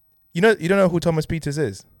 But you don't know who Thomas Pieters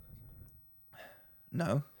is?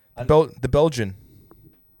 No. The Belgian.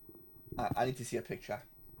 I need to see a picture.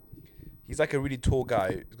 He's like a really tall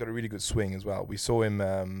guy. He's got a really good swing as well. We saw him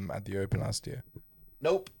at the Open last year.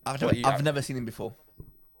 Nope. I've never seen him before.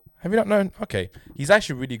 Have you not known? Okay. He's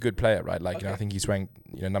actually a really good player, right? Like, okay. I think he's ranked,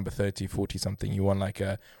 number 30, 40 something. He won like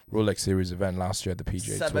a Rolex Series event last year at the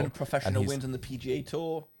PGA Tour. 7 professional wins on the PGA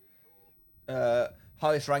Tour.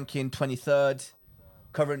 Highest ranking, 23rd.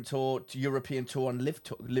 Current tour, European Tour on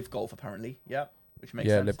Live Golf, apparently. Yeah. Which makes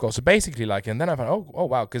sense. Live Golf. So basically, and then I found, oh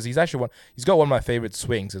wow, because he's actually he's got one of my favorite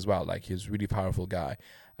swings as well. Like, he's a really powerful guy.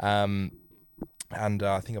 And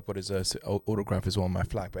I think I've got his autograph as well on my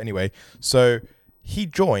flag. But anyway, so he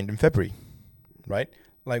joined in February, right?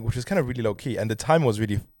 Like, which was kind of really low key. And the time was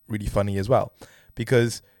really, really funny as well,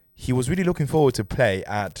 because he was really looking forward to play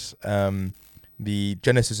at the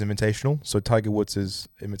Genesis Invitational, so Tiger Woods'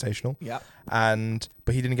 Invitational. Yeah.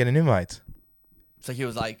 But he didn't get an invite. So he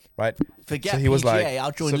was like, right? Forget PGA,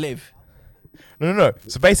 I'll join Live. No.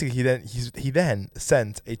 So basically, he then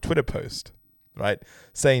sent a Twitter post, right,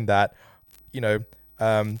 saying that,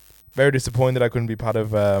 very disappointed I couldn't be part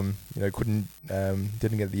of, didn't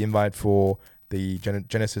get the invite for the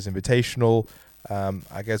Genesis Invitational.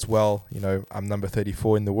 I guess, I'm number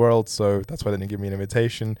 34 in the world, so that's why they didn't give me an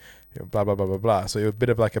invitation. Blah blah blah blah blah. So it was a bit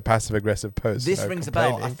of like a passive aggressive post. This rings a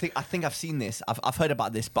bell. I think I've seen this. I've heard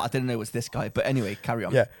about this, but I didn't know it was this guy. But anyway, carry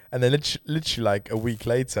on. Yeah, and then literally like a week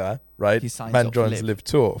later, right? Man joins Live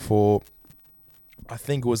Tour for, I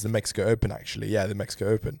think it was the Mexico Open, actually. Yeah, the Mexico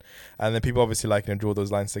Open. And then people obviously like, draw those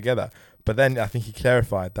lines together. But then I think he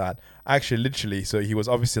clarified that actually, literally, so he was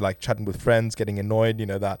obviously like chatting with friends, getting annoyed,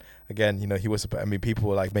 that again, he was, people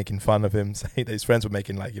were like making fun of him, saying that his friends were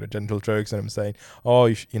making like, gentle jokes on him, saying, oh,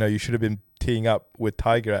 you should have been teeing up with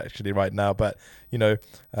Tiger actually right now, but, didn't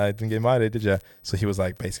get invited, did you? So he was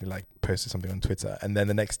like basically like posted something on Twitter. And then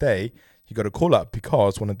the next day, he got a call up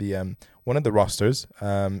because one of the rosters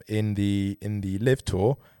in the Live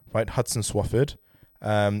Tour, right, Hudson Swafford,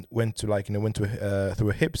 went through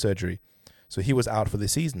a hip surgery, so he was out for the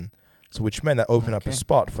season. So which meant that opened up a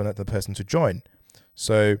spot for another person to join.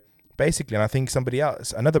 So basically, and I think somebody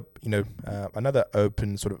else, another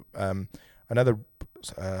open sort of another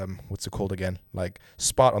what's it called again, like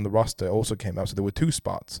spot on the roster also came up. So there were 2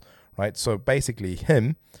 spots, right? So basically,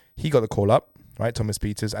 he got the call up. Right, Thomas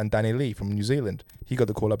Peters and Danny Lee from New Zealand. He got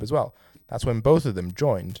the call up as well. That's when both of them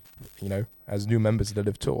joined, as new members of the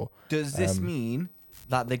Live Tour. Does this mean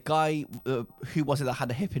that the guy, who was it that had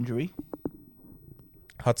a hip injury?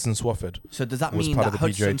 Hudson Swafford. So does that mean that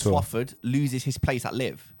Hudson Swafford loses his place at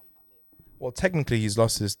Live? Well, technically, he's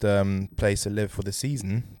lost his place at Live for the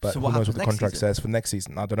season, but who knows what the contract says for next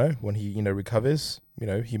season? I don't know. When he, recovers,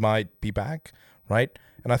 he might be back, right?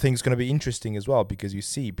 And I think it's going to be interesting as well because you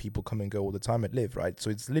see people come and go all the time at Live, right?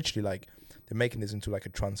 So it's literally like they're making this into like a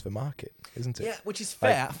transfer market, isn't it? Yeah, which is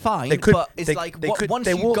fair, fine. But it's once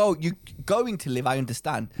you go, you going to Live, I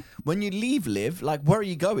understand. When you leave Live, like, where are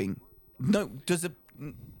you going? No, does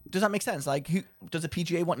that make sense? Like, who does the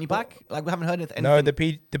PGA want you back? Like, we haven't heard anything. No, the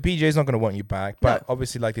PGA is not going to want you back. But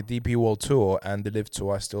obviously, like the DP World Tour and the Live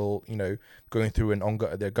Tour are still, going through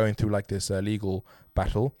they're going through like this legal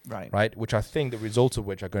battle, right? Which I think the results of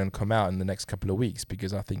which are going to come out in the next couple of weeks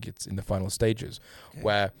because I think it's in the final stages,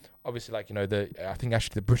 where obviously, like I think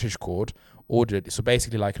actually the British court ordered. So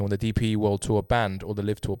basically, like when the DP World Tour banned all the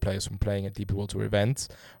Live Tour players from playing at DP World Tour events,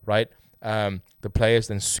 right? The players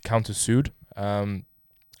then countersued.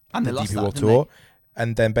 And they the lost DP that, World didn't Tour,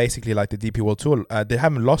 and then basically like the DP World Tour, they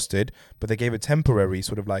haven't lost it, but they gave a temporary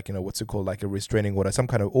sort of like what's it called, like a restraining order, some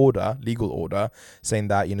kind of order, legal order, saying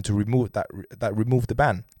that to remove that remove the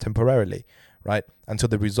ban temporarily, right, until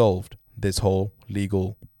they resolved this whole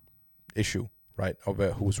legal issue, right, of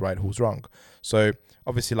who's right, who's wrong. So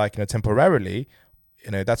obviously, like temporarily,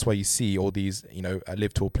 that's why you see all these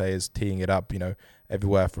Live Tour players teeing it up,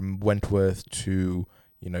 everywhere from Wentworth to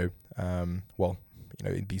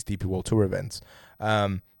in these DP World Tour events.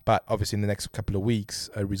 But obviously in the next couple of weeks,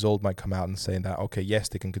 a result might come out and saying that, okay, yes,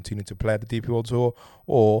 they can continue to play at the DP World Tour,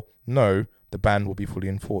 or no, the ban will be fully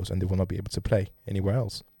enforced and they will not be able to play anywhere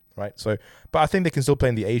else, right? So, but I think they can still play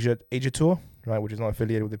in the Asia Tour, right, which is not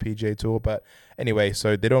affiliated with the PGA Tour. But anyway,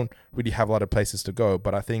 so they don't really have a lot of places to go,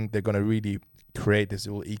 but I think they're going to really create this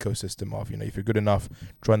little ecosystem of, if you're good enough,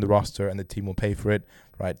 join the roster and the team will pay for it,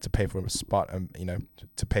 right, to pay for a spot,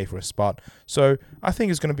 to pay for a spot. So I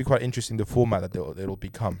think it's going to be quite interesting, the format that it'll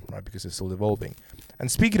become, right, because it's still evolving. And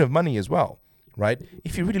speaking of money as well, right,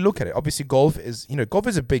 if you really look at it, obviously golf is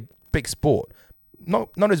a big sport,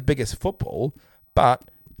 not as big as football, but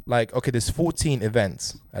like, okay, there's 14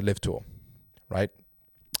 events at Live Tour, right?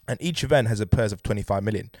 And each event has a purse of 25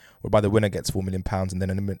 million, whereby the winner gets £4 million, and then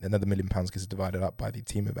another £1 million gets divided up by the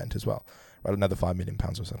team event as well, right? Another £5 million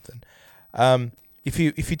or something. If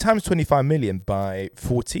you times 25 million by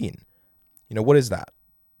 14, what is that?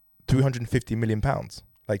 350 million pounds,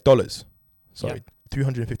 like dollars. Sorry,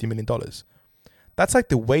 $350 million. That's like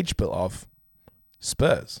the wage bill of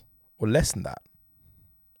Spurs, or less than that.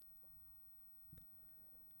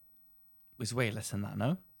 It's way less than that,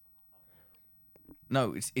 no?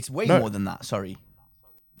 No, it's way more than that. Sorry.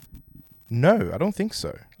 No, I don't think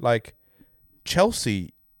so. Like,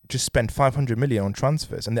 Chelsea just spent 500 million on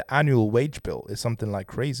transfers, and the annual wage bill is something like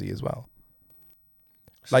crazy as well.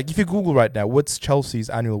 Like, if you Google right now, what's Chelsea's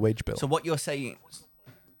annual wage bill? So what you're saying?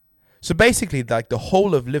 So basically, like the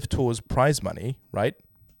whole of Live Tour's prize money, right,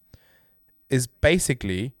 is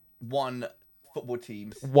basically one football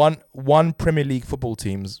team's one Premier League football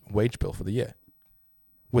team's wage bill for the year.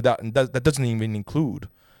 Without, and that doesn't even include,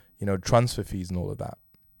 transfer fees and all of that.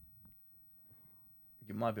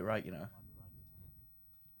 You might be right,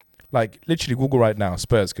 Like, literally Google right now,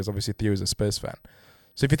 Spurs, because obviously Theo is a Spurs fan.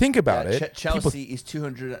 So if you think about it... Chelsea is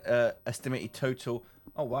 200 estimated total...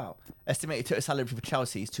 Oh, wow. Estimated total salary for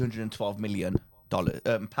Chelsea is $212 million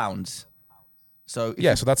pounds. So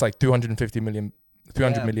so that's like 300 million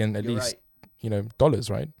at least, right. Dollars,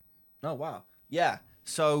 right? Oh, wow. Yeah.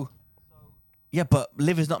 So... Yeah, but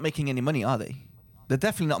Liv is not making any money, are they? They're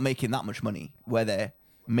definitely not making that much money where they're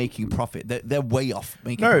making profit. They're way off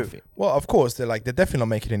making No, profit. well, of course they're definitely not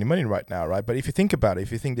making any money right now, right? But if you think about it,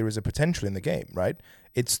 if you think there is a potential in the game, right?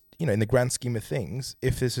 It's in the grand scheme of things,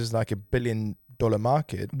 if this is like $1 billion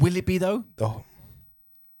market, Will it be though?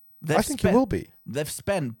 I think it will be. They've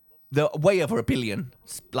spent way over $1 billion,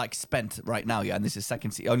 spent right now, yeah. And this is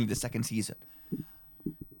only the second season.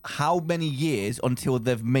 How many years until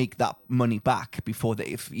they've make that money back before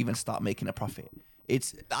they even start making a profit?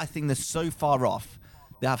 I think they're so far off.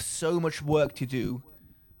 They have so much work to do.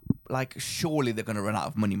 Like, surely they're gonna run out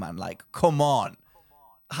of money, man. Like, come on.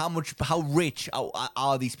 How rich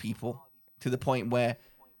are these people to the point where,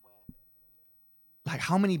 like,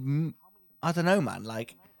 how many? I don't know, man.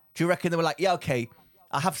 Like, do you reckon they were like, yeah, okay,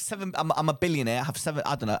 I have seven. I'm a billionaire. I have seven.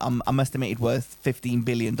 I don't know. I'm estimated worth $15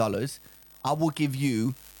 billion. I will give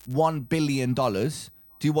you $1 billion.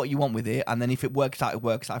 Do what you want with it, and then if it works out, it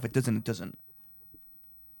works out. If it doesn't, it doesn't.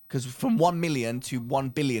 Because from 1 million to 1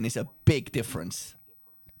 billion is a big difference.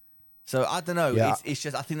 So I don't know. Yeah. It's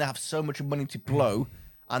just I think they have so much money to blow,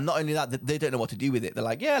 and not only that, they don't know what to do with it. They're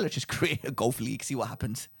like, yeah, let's just create a golf league, see what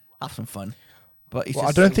happens, have some fun. But it's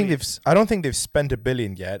I don't think they've spent $1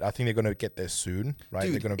 billion yet. I think they're going to get there soon, right?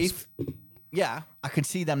 Dude, they're going to. I can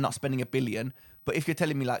see them not spending $1 billion. But if you're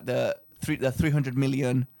telling me like the 300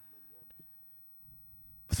 million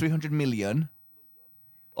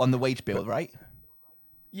on the wage bill, right?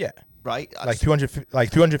 Yeah. Right. Like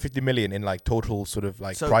 250 million in like total sort of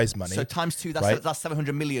like prize money. So times 2, that's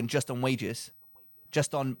 700 million just on wages,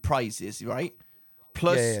 just on prizes, right?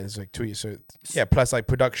 Plus, it's like 2 years. So plus like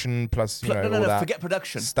production, plus all that. Forget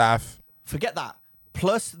production, staff. Forget that.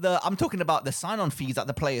 Plus I'm talking about the sign-on fees that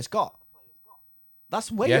the players got. That's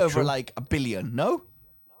way over like $1 billion. No.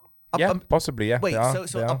 Possibly. Yeah. Wait. So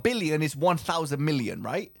 $1 billion is 1,000 million,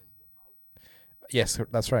 right? Yes,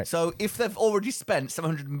 that's right. So if they've already spent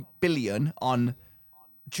 700 billion on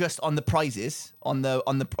the prizes, on the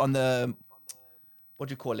what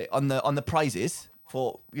do you call it? On the prizes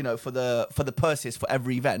for the purses for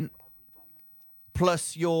every event,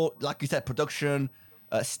 plus your, like you said, production,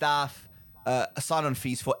 staff, sign-on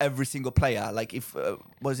fees for every single player. Like if they're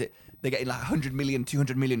getting like 100 million,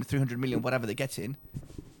 200 million, 300 million, whatever they're getting,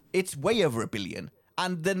 it's way over $1 billion.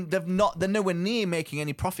 And then they're nowhere near making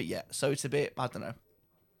any profit yet. So it's a bit, I don't know.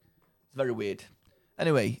 It's very weird.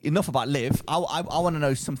 Anyway, enough about Liv. I want to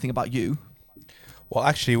know something about you. Well,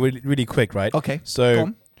 actually, really quick, right? Okay.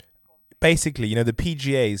 So basically, the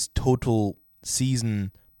PGA's total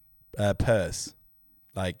season purse,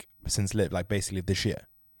 like since Liv, like basically this year.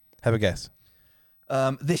 Have a guess.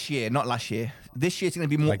 This year, not last year. This year's going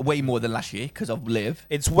to be way more than last year because of Liv.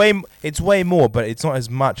 It's way more, but it's not as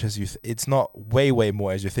much as you. It's not way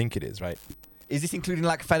more as you think it is, right? Is this including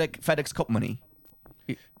like FedEx Cup money?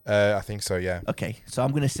 I think so. Yeah. Okay, so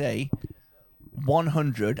I'm going to say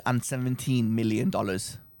 $117 million.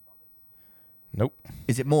 Nope.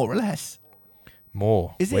 Is it more or less?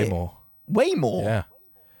 More. Is way it more? Way more. Yeah.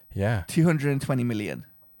 Yeah. 220 million.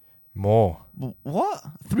 More. What?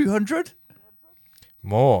 300?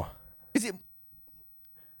 More. Is it?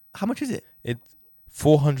 How much is it? It's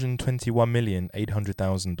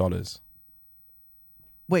 $421,800,000.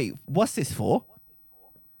 Wait, what's this for?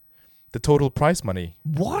 The total prize money.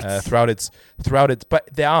 What? Throughout its, but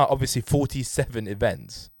there are obviously 47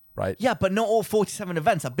 events, right? Yeah, but not all 47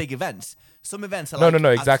 events are big events. Some events are no,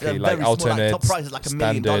 exactly. Like very alternate, small, like top prize is like $1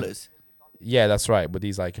 million. Yeah, that's right. But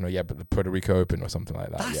these but the Puerto Rico Open or something like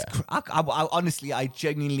that. That's honestly, I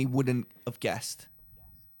genuinely wouldn't have guessed.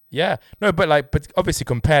 Yeah, no, but obviously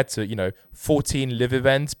compared to 14 live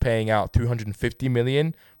events paying out 250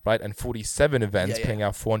 million, right, and 47 events paying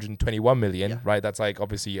out 421 million, right? That's like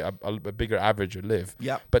obviously a bigger average of live.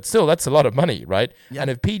 Yeah, but still, that's a lot of money, right? Yeah. And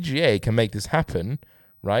if PGA can make this happen,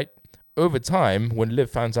 right, over time, when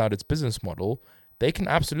live finds out its business model, they can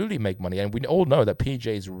absolutely make money, and we all know that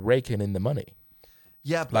PGA is raking in the money.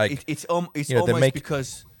 Yeah, but it's almost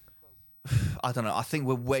because I don't know. I think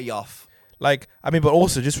we're way off. But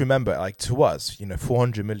also just remember, to us,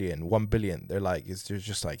 400 million, 1 billion, there's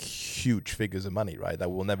just huge figures of money, right? That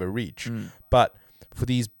we'll never reach. But for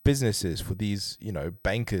these businesses, for these,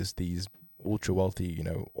 bankers, these ultra wealthy,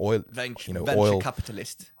 oil, venture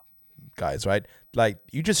capitalist guys, right?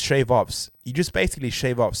 You just basically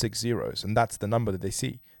shave off 6 zeros, and that's the number that they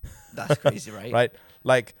see. That's crazy, right?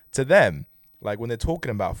 Right? To them, when they're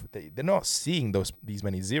talking about, they're not seeing these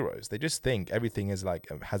many zeros. They just think everything is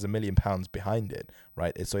has £1 million behind it,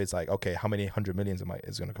 right? So it's okay, how many 100 millions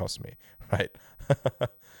is going to cost me, right?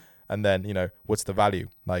 And then what's the value?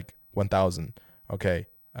 1,000. Okay,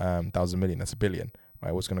 1,000 million. That's $1 billion,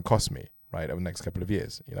 right? What's going to cost me, right, over the next couple of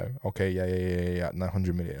years? Okay, yeah,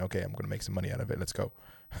 900 million. Okay, I'm going to make some money out of it. Let's go,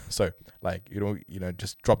 So like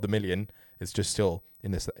just drop the million. It's just still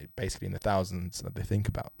in this basically in the thousands that they think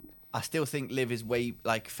about. I still think Liv is way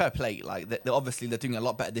like fair play. Like they're doing a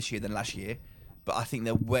lot better this year than last year, but I think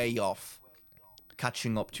they're way off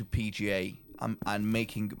catching up to PGA and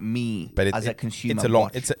making me as a consumer.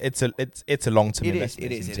 It's a long term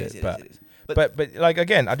investment. It is. But like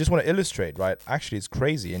again, I just want to illustrate, right? Actually, it's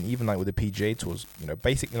crazy, and even like with the PGA Tours,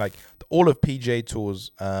 basically like all of PGA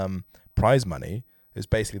Tours prize money is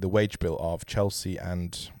basically the wage bill of Chelsea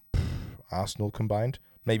and Arsenal combined.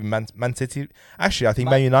 Maybe Man City. Actually, I think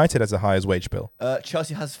Man United has the highest wage bill.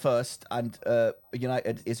 Chelsea has first, and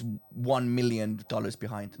United is $1 million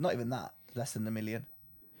behind. Not even that, less than $1 million.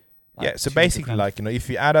 Yeah, so basically, like if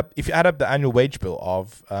you add up the annual wage bill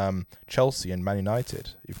of Chelsea and Man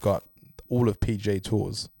United, you've got all of PGA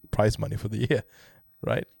Tours prize money for the year,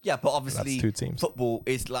 right? Yeah, but obviously, that's 2 teams. Football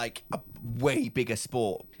is like a way bigger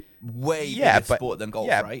sport, bigger sport than golf,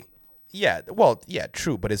 right? Yeah, well, yeah,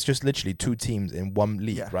 true, but it's just literally 2 teams in one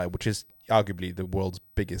league, right? Which is arguably the world's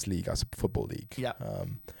biggest league as a football league. Yeah.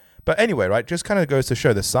 But anyway, right, just kind of goes to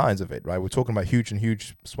show the size of it, right? We're talking about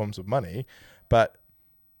huge sums of money, but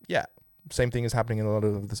yeah, same thing is happening in a lot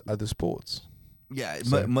of other sports. Yeah,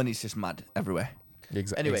 money's just mad everywhere.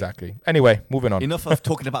 Exactly. Anyway, moving on. Enough of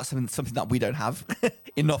talking about something that we don't have.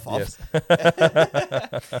 Enough of.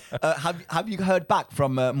 Yes. Have you heard back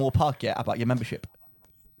from Moore Park yet about your membership?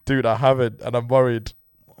 Dude, I haven't, and I'm worried.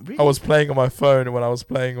 Really? I was playing on my phone when I was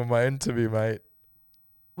playing on my interview, mate.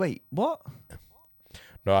 Wait, what?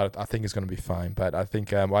 No, I think it's going to be fine. But I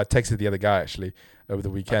think I texted the other guy actually over the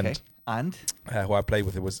weekend. Okay. And who I played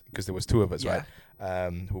with, it was because there was 2 of us, right?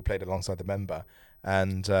 Who played alongside the member.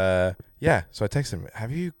 And so I texted him,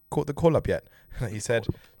 "Have you caught the call up yet?" He said,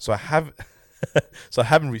 "So I have." So I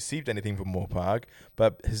haven't received anything from Moore Park,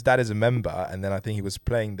 but his dad is a member, and then I think he was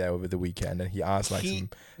playing there over the weekend, and he asked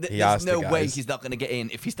there's no way he's not going to get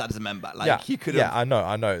in if his dad is a member. Like he could. Yeah, I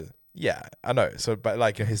know. Yeah, I know. So, but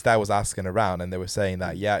like his dad was asking around, and they were saying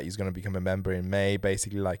that he's going to become a member in May,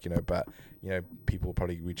 basically. Like but people will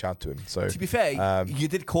probably reach out to him. So to be fair, you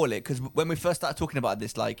did call it because when we first started talking about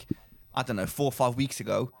this, like I don't know, 4 or 5 weeks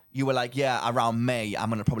ago, you were like, yeah, around May, I'm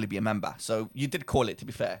going to probably be a member. So you did call it, to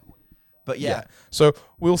be fair. But yeah. So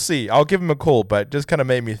we'll see. I'll give him a call, but just kind of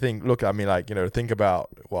made me think, look, I mean, like, think about,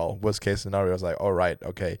 well, worst case scenario. I was like, all right,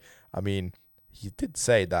 okay. I mean, he did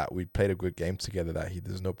say that we played a good game together, that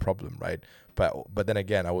there's no problem, right? But then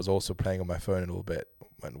again, I was also playing on my phone a little bit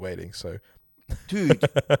when waiting, so. Dude,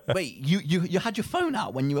 wait, you had your phone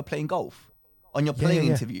out when you were playing golf on your playing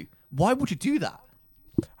interview. Why would you do that?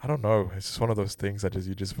 I don't know. It's just one of those things that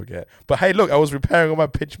you just forget. But hey, look, I was repairing all my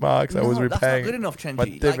pitch marks. I was repairing. That's not good enough,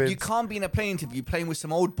 Chenji. Like, you can't be in a playing interview playing with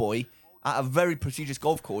some old boy at a very prestigious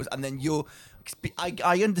golf course, and then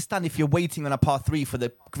I understand if you're waiting on a par 3 for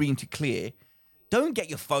the green to clear. Don't get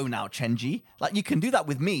your phone out, Chenji. Like, you can do that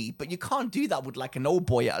with me, but you can't do that with like an old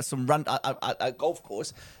boy at some at a golf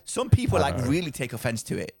course. Some people really take offense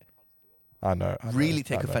to it. I know. Really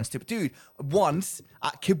take offense to it, dude. Once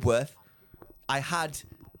at Kibworth, I had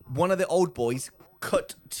one of the old boys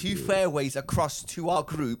cut 2 fairways across to our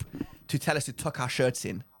group to tell us to tuck our shirts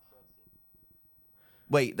in.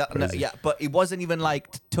 Wait, but it wasn't even like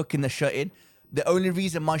tucking the shirt in. The only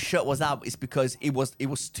reason my shirt was out is because it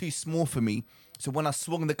was too small for me. So when I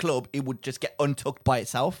swung the club, it would just get untucked by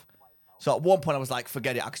itself. So at one point I was like,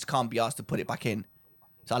 forget it, I just can't be asked to put it back in.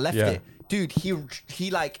 So I left it. Dude,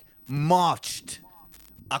 he like marched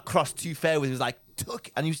across 2 fairways. He was like, tuck,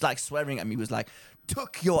 and he was like swearing at me. He was like,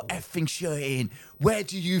 tuck your effing shirt in. Where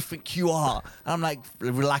do you think you are? And I'm like,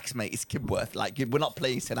 relax, mate. It's Kibworth. Like, we're not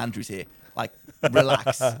playing St Andrews here. Like,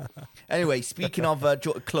 relax. Anyway, speaking of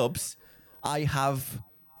clubs, I have.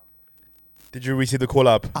 Did you receive the call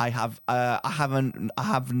up? I have. I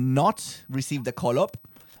have not received the call up.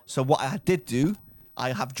 So what I did do,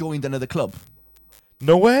 I have joined another club.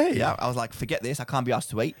 No way. Yeah, I was like, forget this. I can't be asked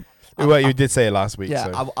to wait. Well, you did say it last week.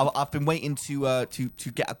 Yeah, so. I've been waiting to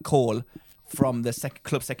get a call from the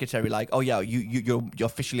club secretary, like, oh yeah, you're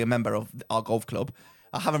officially a member of our golf club.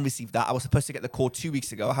 I haven't received that. I was supposed to get the call 2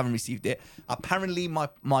 weeks ago. I haven't received it. Apparently, my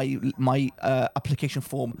application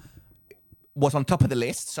form was on top of the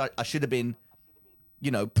list, so I should have been,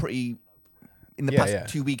 pretty in the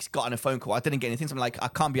past 2 weeks gotten a phone call. I didn't get anything, so I'm like, I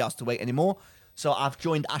can't be asked to wait anymore. So I've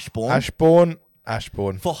joined Ashbourne.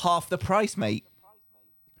 Ashbourne for half the price, mate.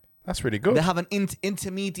 That's really good. They have an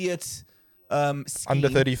intermediate scheme. Under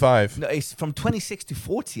 35. No, it's from 26 to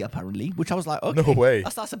 40 apparently, which I was like, okay, no way.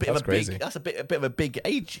 That's a bit of a crazy. That's a bit of a big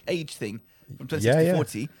age thing from 26 to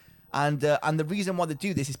 40. And the reason why they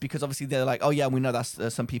do this is because obviously they're like, oh yeah, we know that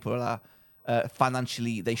some people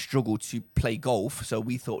financially they struggle to play golf. So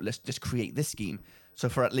we thought, let's just create this scheme. So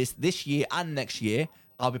for at least this year and next year,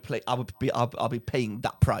 I'll be paying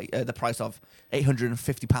that price, the price of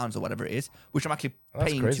 £850 or whatever it is, which I'm actually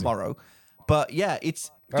paying crazy. tomorrow. But yeah,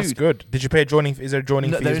 That's good. Did you pay a joining? Is there a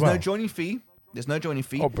joining fee there as is well? no joining fee. There's no joining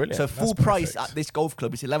fee. Oh, brilliant. So full That's price perfect. at this golf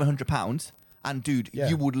club is £1,100. And dude,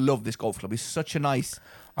 you would love this golf club. It's such a nice.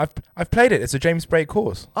 I've played it. It's a James Braid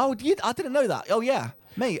course. Oh, I didn't know that. Oh yeah,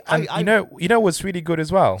 mate. And you know what's really good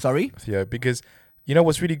as well. Sorry, Theo, because you know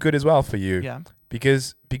what's really good as well for you. Yeah.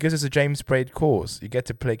 Because it's a James Braid course, you get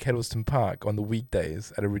to play Kettleston Park on the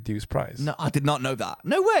weekdays at a reduced price. No, I did not know that.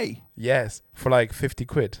 No way. Yes, for like 50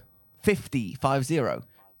 quid. 50. 50.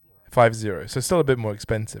 So still a bit more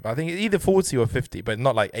expensive. I think either 40 or 50, but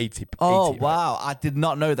not like 80. Oh 80, wow, I did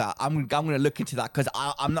not know that. I'm going to look into that because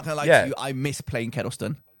I'm not going to lie to you. I miss playing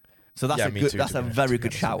Kettleston, so that's that's a very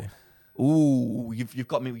good shout. Ooh, you've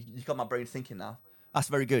got me. You've got my brain thinking now. That's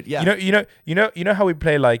very good. Yeah. You know how we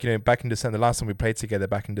play back in December. The last time we played together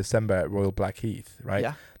back in December at Royal Blackheath, right?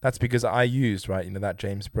 Yeah. That's because I used that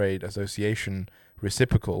James Braid Association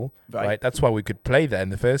reciprocal, right? That's why we could play there in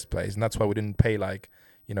the first place, and that's why we didn't pay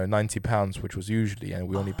 £90, which was usually, and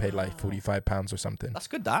we only paid like £45 or something. That's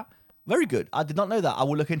good. That very good. I did not know that. I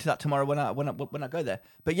will look into that tomorrow when I go there.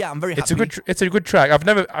 But yeah, I'm very happy. It's a good track.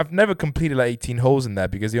 I've never completed like 18 holes in there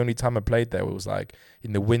because the only time I played there was like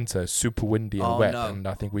in the winter, super windy and wet, and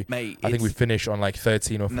I think we finished on like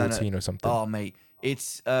 13 or 14 or something. Oh mate,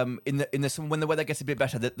 it's in the when the weather gets a bit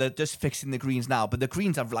better, they're just fixing the greens now. But the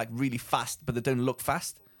greens are like really fast, but they don't look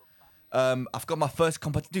fast. I've got my first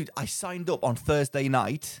competition. Dude, I signed up on Thursday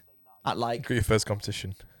night at like... Got your first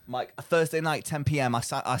competition. Like Thursday night, 10 p.m. I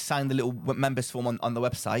signed the little members form on the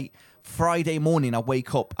website. Friday morning, I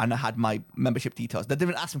wake up and I had my membership details. They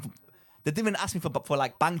didn't ask me for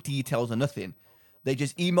like bank details or nothing. They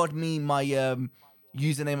just emailed me my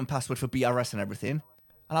username and password for BRS and everything.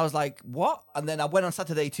 And I was like, what? And then I went on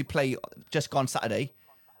Saturday to play, just gone Saturday.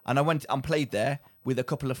 And I went and played there with a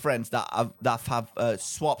couple of friends that have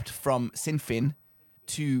swapped from Sinfin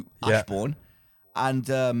to Ashbourne. And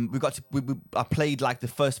I played like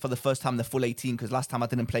for the first time the full 18 because last time I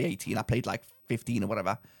didn't play 18. I played like 15 or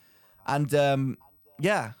whatever. And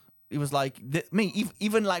it was like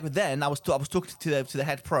even like then I was talking to the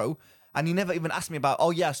head pro, and he never even asked me about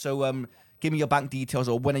give me your bank details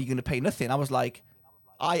or when are you going to pay. Nothing. I was like,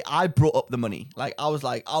 I brought up the money. Like I was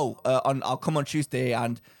like, I'll come on Tuesday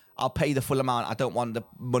and I'll pay the full amount. I don't want the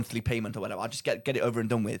monthly payment or whatever. I'll just get it over and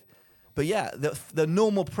done with. But yeah, the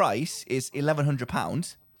normal price is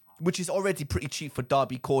 £1,100, which is already pretty cheap for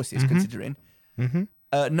Derby courses, considering.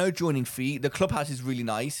 Mm-hmm. No joining fee. The clubhouse is really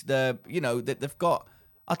nice. They've got,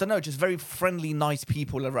 I don't know, just very friendly, nice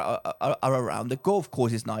people are around. The golf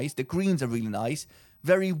course is nice. The greens are really nice.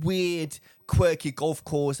 Very weird, quirky golf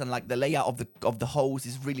course, and like the layout of the holes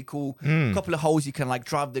is really cool. A couple of holes you can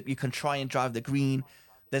like you can try and drive the green.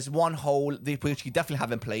 There's one hole which you definitely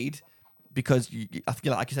haven't played. Because I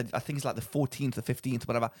feel like you said, I think it's like the 14th or 15th,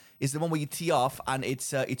 whatever. Is the one where you tee off and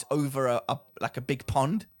it's over a big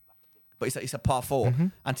pond, but it's a par 4,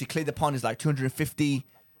 and to clear the pond is like 250,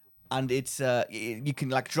 and it's you can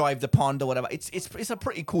like drive the pond or whatever. It's a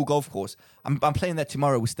pretty cool golf course. I'm playing there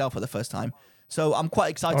tomorrow with Stel for the first time, so I'm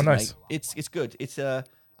quite excited. Oh, nice. Mate. It's good.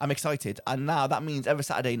 I'm excited, and now that means every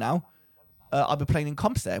Saturday now, I'll be playing in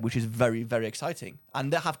comps there, which is very very exciting,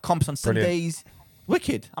 and they have comps on Sundays.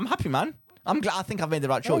 Wicked. I'm happy, man. I'm glad. I think I've made the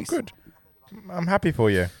right choice. Oh, good. I'm happy for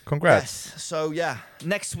you. Congrats. Yes. So yeah,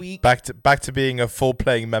 next week back to being a full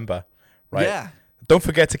playing member, right? Yeah. Don't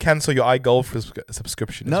forget to cancel your iGolf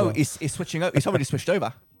subscription. No, as well. it's switching over. It's already switched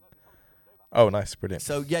over. Oh, nice, brilliant.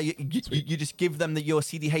 So yeah, you just give them your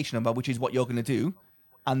CDH number, which is what you're going to do,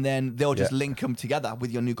 and then they'll just link them together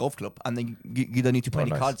with your new golf club, and then you don't need to put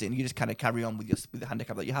any cards in. You just kind of carry on with the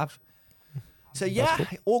handicap that you have. So yeah, cool.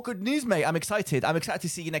 All good news, mate. I'm excited. I'm excited to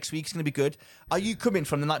see you next week. It's going to be good. Are you coming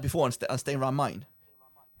from the night before and staying around mine?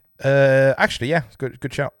 Actually, yeah,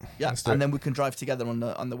 good shout. Yeah, and then we can drive together on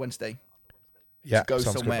the Wednesday. Yeah, go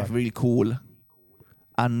somewhere really cool.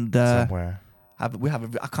 And somewhere. I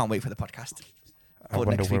can't wait for the podcast. I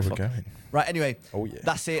wonder where we're going. Right. Anyway. Oh yeah.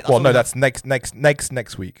 That's it. That's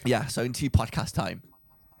next week. Yeah. So into podcast time.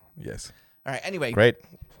 Yes. All right. Anyway. Great.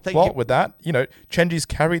 Thank you. With that, Chenji's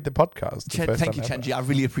carried the podcast. Thank you, Chenji. I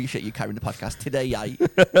really appreciate you carrying the podcast. Today, I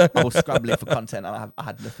was scrambling for content and I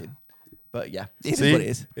had nothing. But yeah, it is what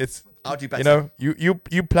it is. I'll do better.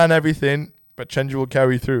 You plan everything, but Chenji will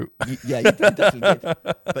carry through. Yeah, you definitely did.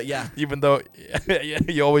 But yeah. Even though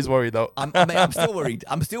you always worry, though. I'm still worried.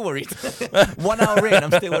 1 hour in,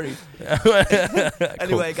 I'm still worried.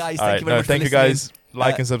 Anyway, guys, thank you very much for listening. Thank you, guys.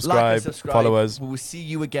 Like and subscribe. Follow us. We'll see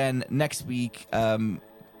you again next week.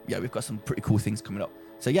 Yeah, we've got some pretty cool things coming up.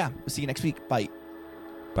 So yeah, we'll see you next week. Bye.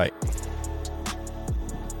 Bye.